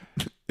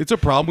it's a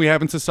problem we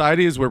have in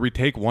society is where we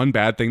take one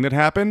bad thing that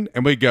happened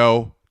and we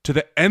go to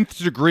the nth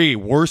degree,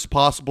 worst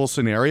possible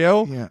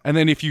scenario. Yeah. And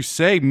then if you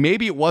say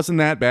maybe it wasn't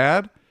that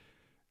bad,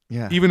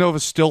 Yeah. Even though it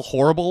was still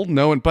horrible,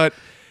 but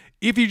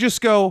if you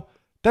just go,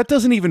 that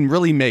doesn't even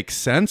really make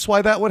sense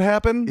why that would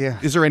happen. Yeah.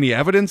 Is there any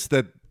evidence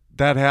that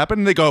happened?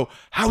 And they go,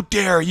 how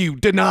dare you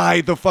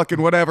deny the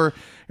fucking whatever?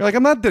 You're like,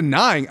 I'm not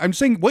denying. I'm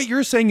saying what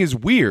you're saying is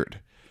weird.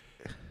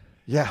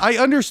 Yeah. I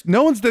understand.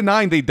 No one's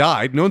denying they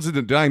died. No one's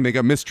denying they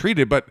got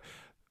mistreated. But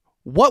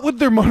what would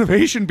their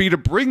motivation be to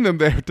bring them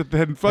there to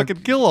then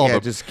fucking kill all of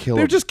them? just kill They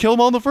them. would just kill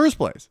them all in the first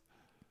place.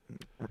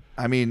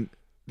 I mean,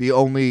 the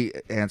only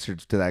answer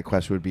to that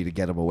question would be to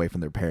get them away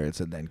from their parents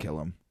and then kill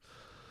them.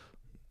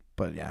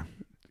 But yeah,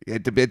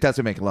 it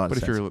doesn't make a lot of But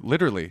sense. if you're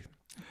literally,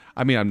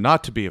 I mean, I'm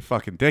not to be a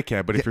fucking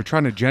dickhead, but if you're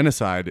trying to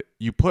genocide,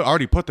 you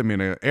already put them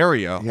in an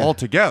area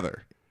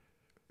altogether.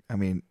 I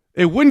mean,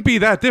 It wouldn't be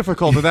that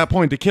difficult at that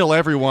point to kill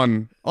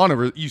everyone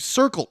on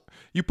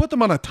you put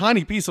them on a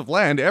tiny piece of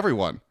land,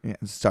 everyone. yeah,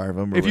 starve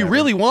them. If you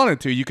really wanted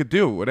to, you could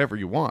do whatever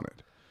you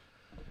wanted.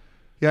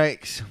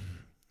 Yikes.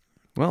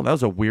 Well, that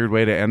was a weird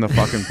way to end the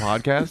fucking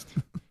podcast.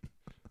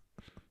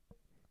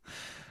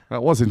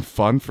 That wasn't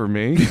fun for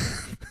me.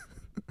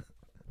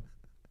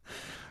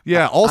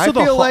 Yeah, also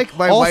I feel like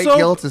my white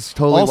guilt is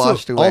totally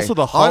washed away. Also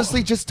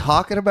honestly, just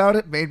talking about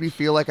it made me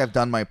feel like I've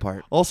done my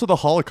part. Also, the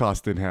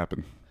Holocaust didn't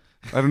happen.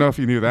 I don't know if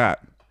you knew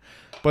that,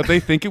 but they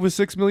think it was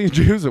 6 million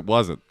Jews. It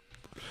wasn't.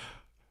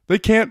 They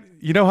can't.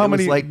 You know how It was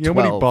many? like you know how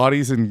many 12.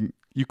 bodies in?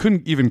 You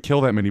couldn't even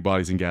kill that many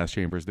bodies in gas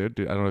chambers, dude.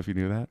 I don't know if you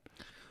knew that.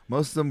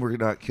 Most of them were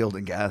not killed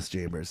in gas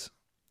chambers.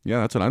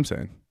 Yeah, that's what I'm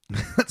saying.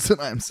 That's what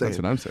I'm saying.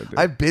 That's what I'm saying, dude.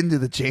 I've been to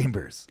the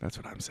chambers. That's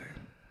what I'm saying.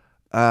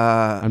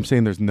 Uh, I'm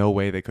saying there's no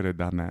way they could have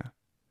done that.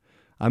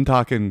 I'm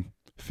talking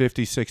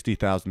 50,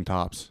 60,000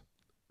 tops.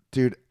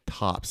 dude,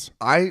 Tops.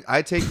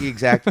 I take the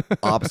exact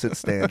opposite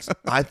stance.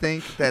 I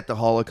think that the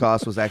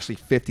Holocaust was actually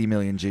 50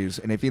 million Jews.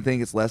 And if you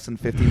think it's less than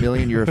 50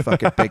 million, you're a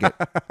fucking bigot.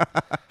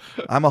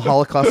 I'm a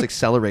Holocaust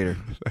accelerator.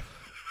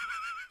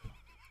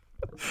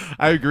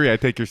 I agree. I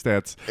take your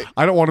stance.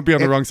 I don't want to be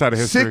on the wrong side of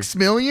history. 6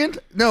 million?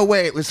 No,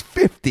 wait, it was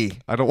 50.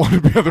 I don't want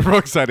to be on the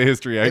wrong side of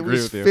history. I It agree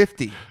was with you.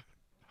 50.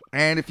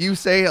 And if you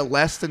say a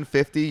less than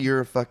 50, you're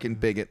a fucking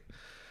bigot.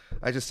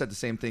 I just said the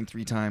same thing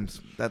 3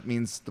 times. That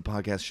means the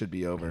podcast should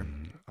be over.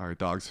 All right,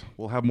 dogs.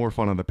 We'll have more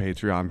fun on the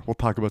Patreon. We'll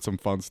talk about some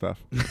fun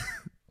stuff.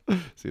 See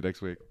you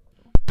next week.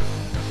 I'll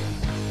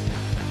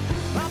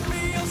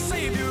be a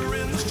savior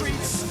in the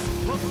streets.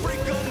 I'll break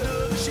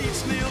under the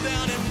sheets, kneel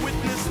down and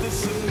witness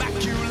this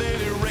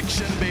immaculate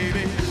erection,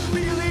 baby.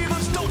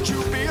 Believers, don't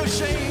you be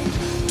ashamed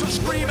to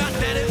scream out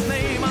Daddy's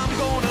name. I'm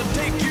gonna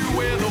take you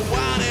where the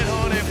wine and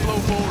honey flow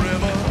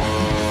forever.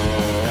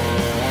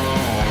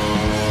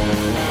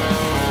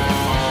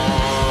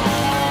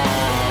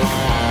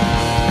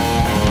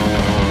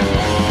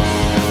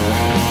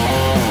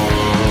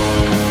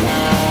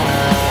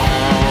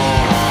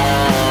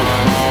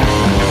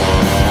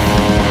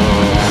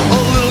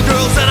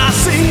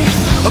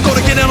 I'm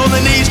gonna get down on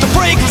their knees to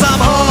pray, cause I'm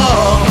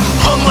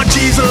hung like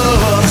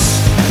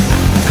Jesus.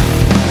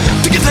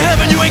 To get to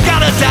heaven you ain't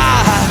gotta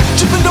die.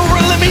 Just bend over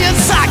and let me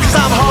inside, cause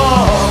I'm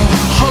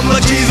hung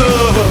like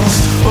Jesus.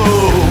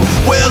 Oh,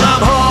 well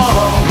I'm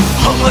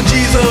hung like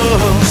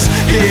Jesus.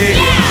 Yeah,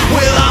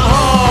 well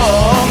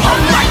I'm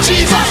hung like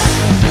Jesus.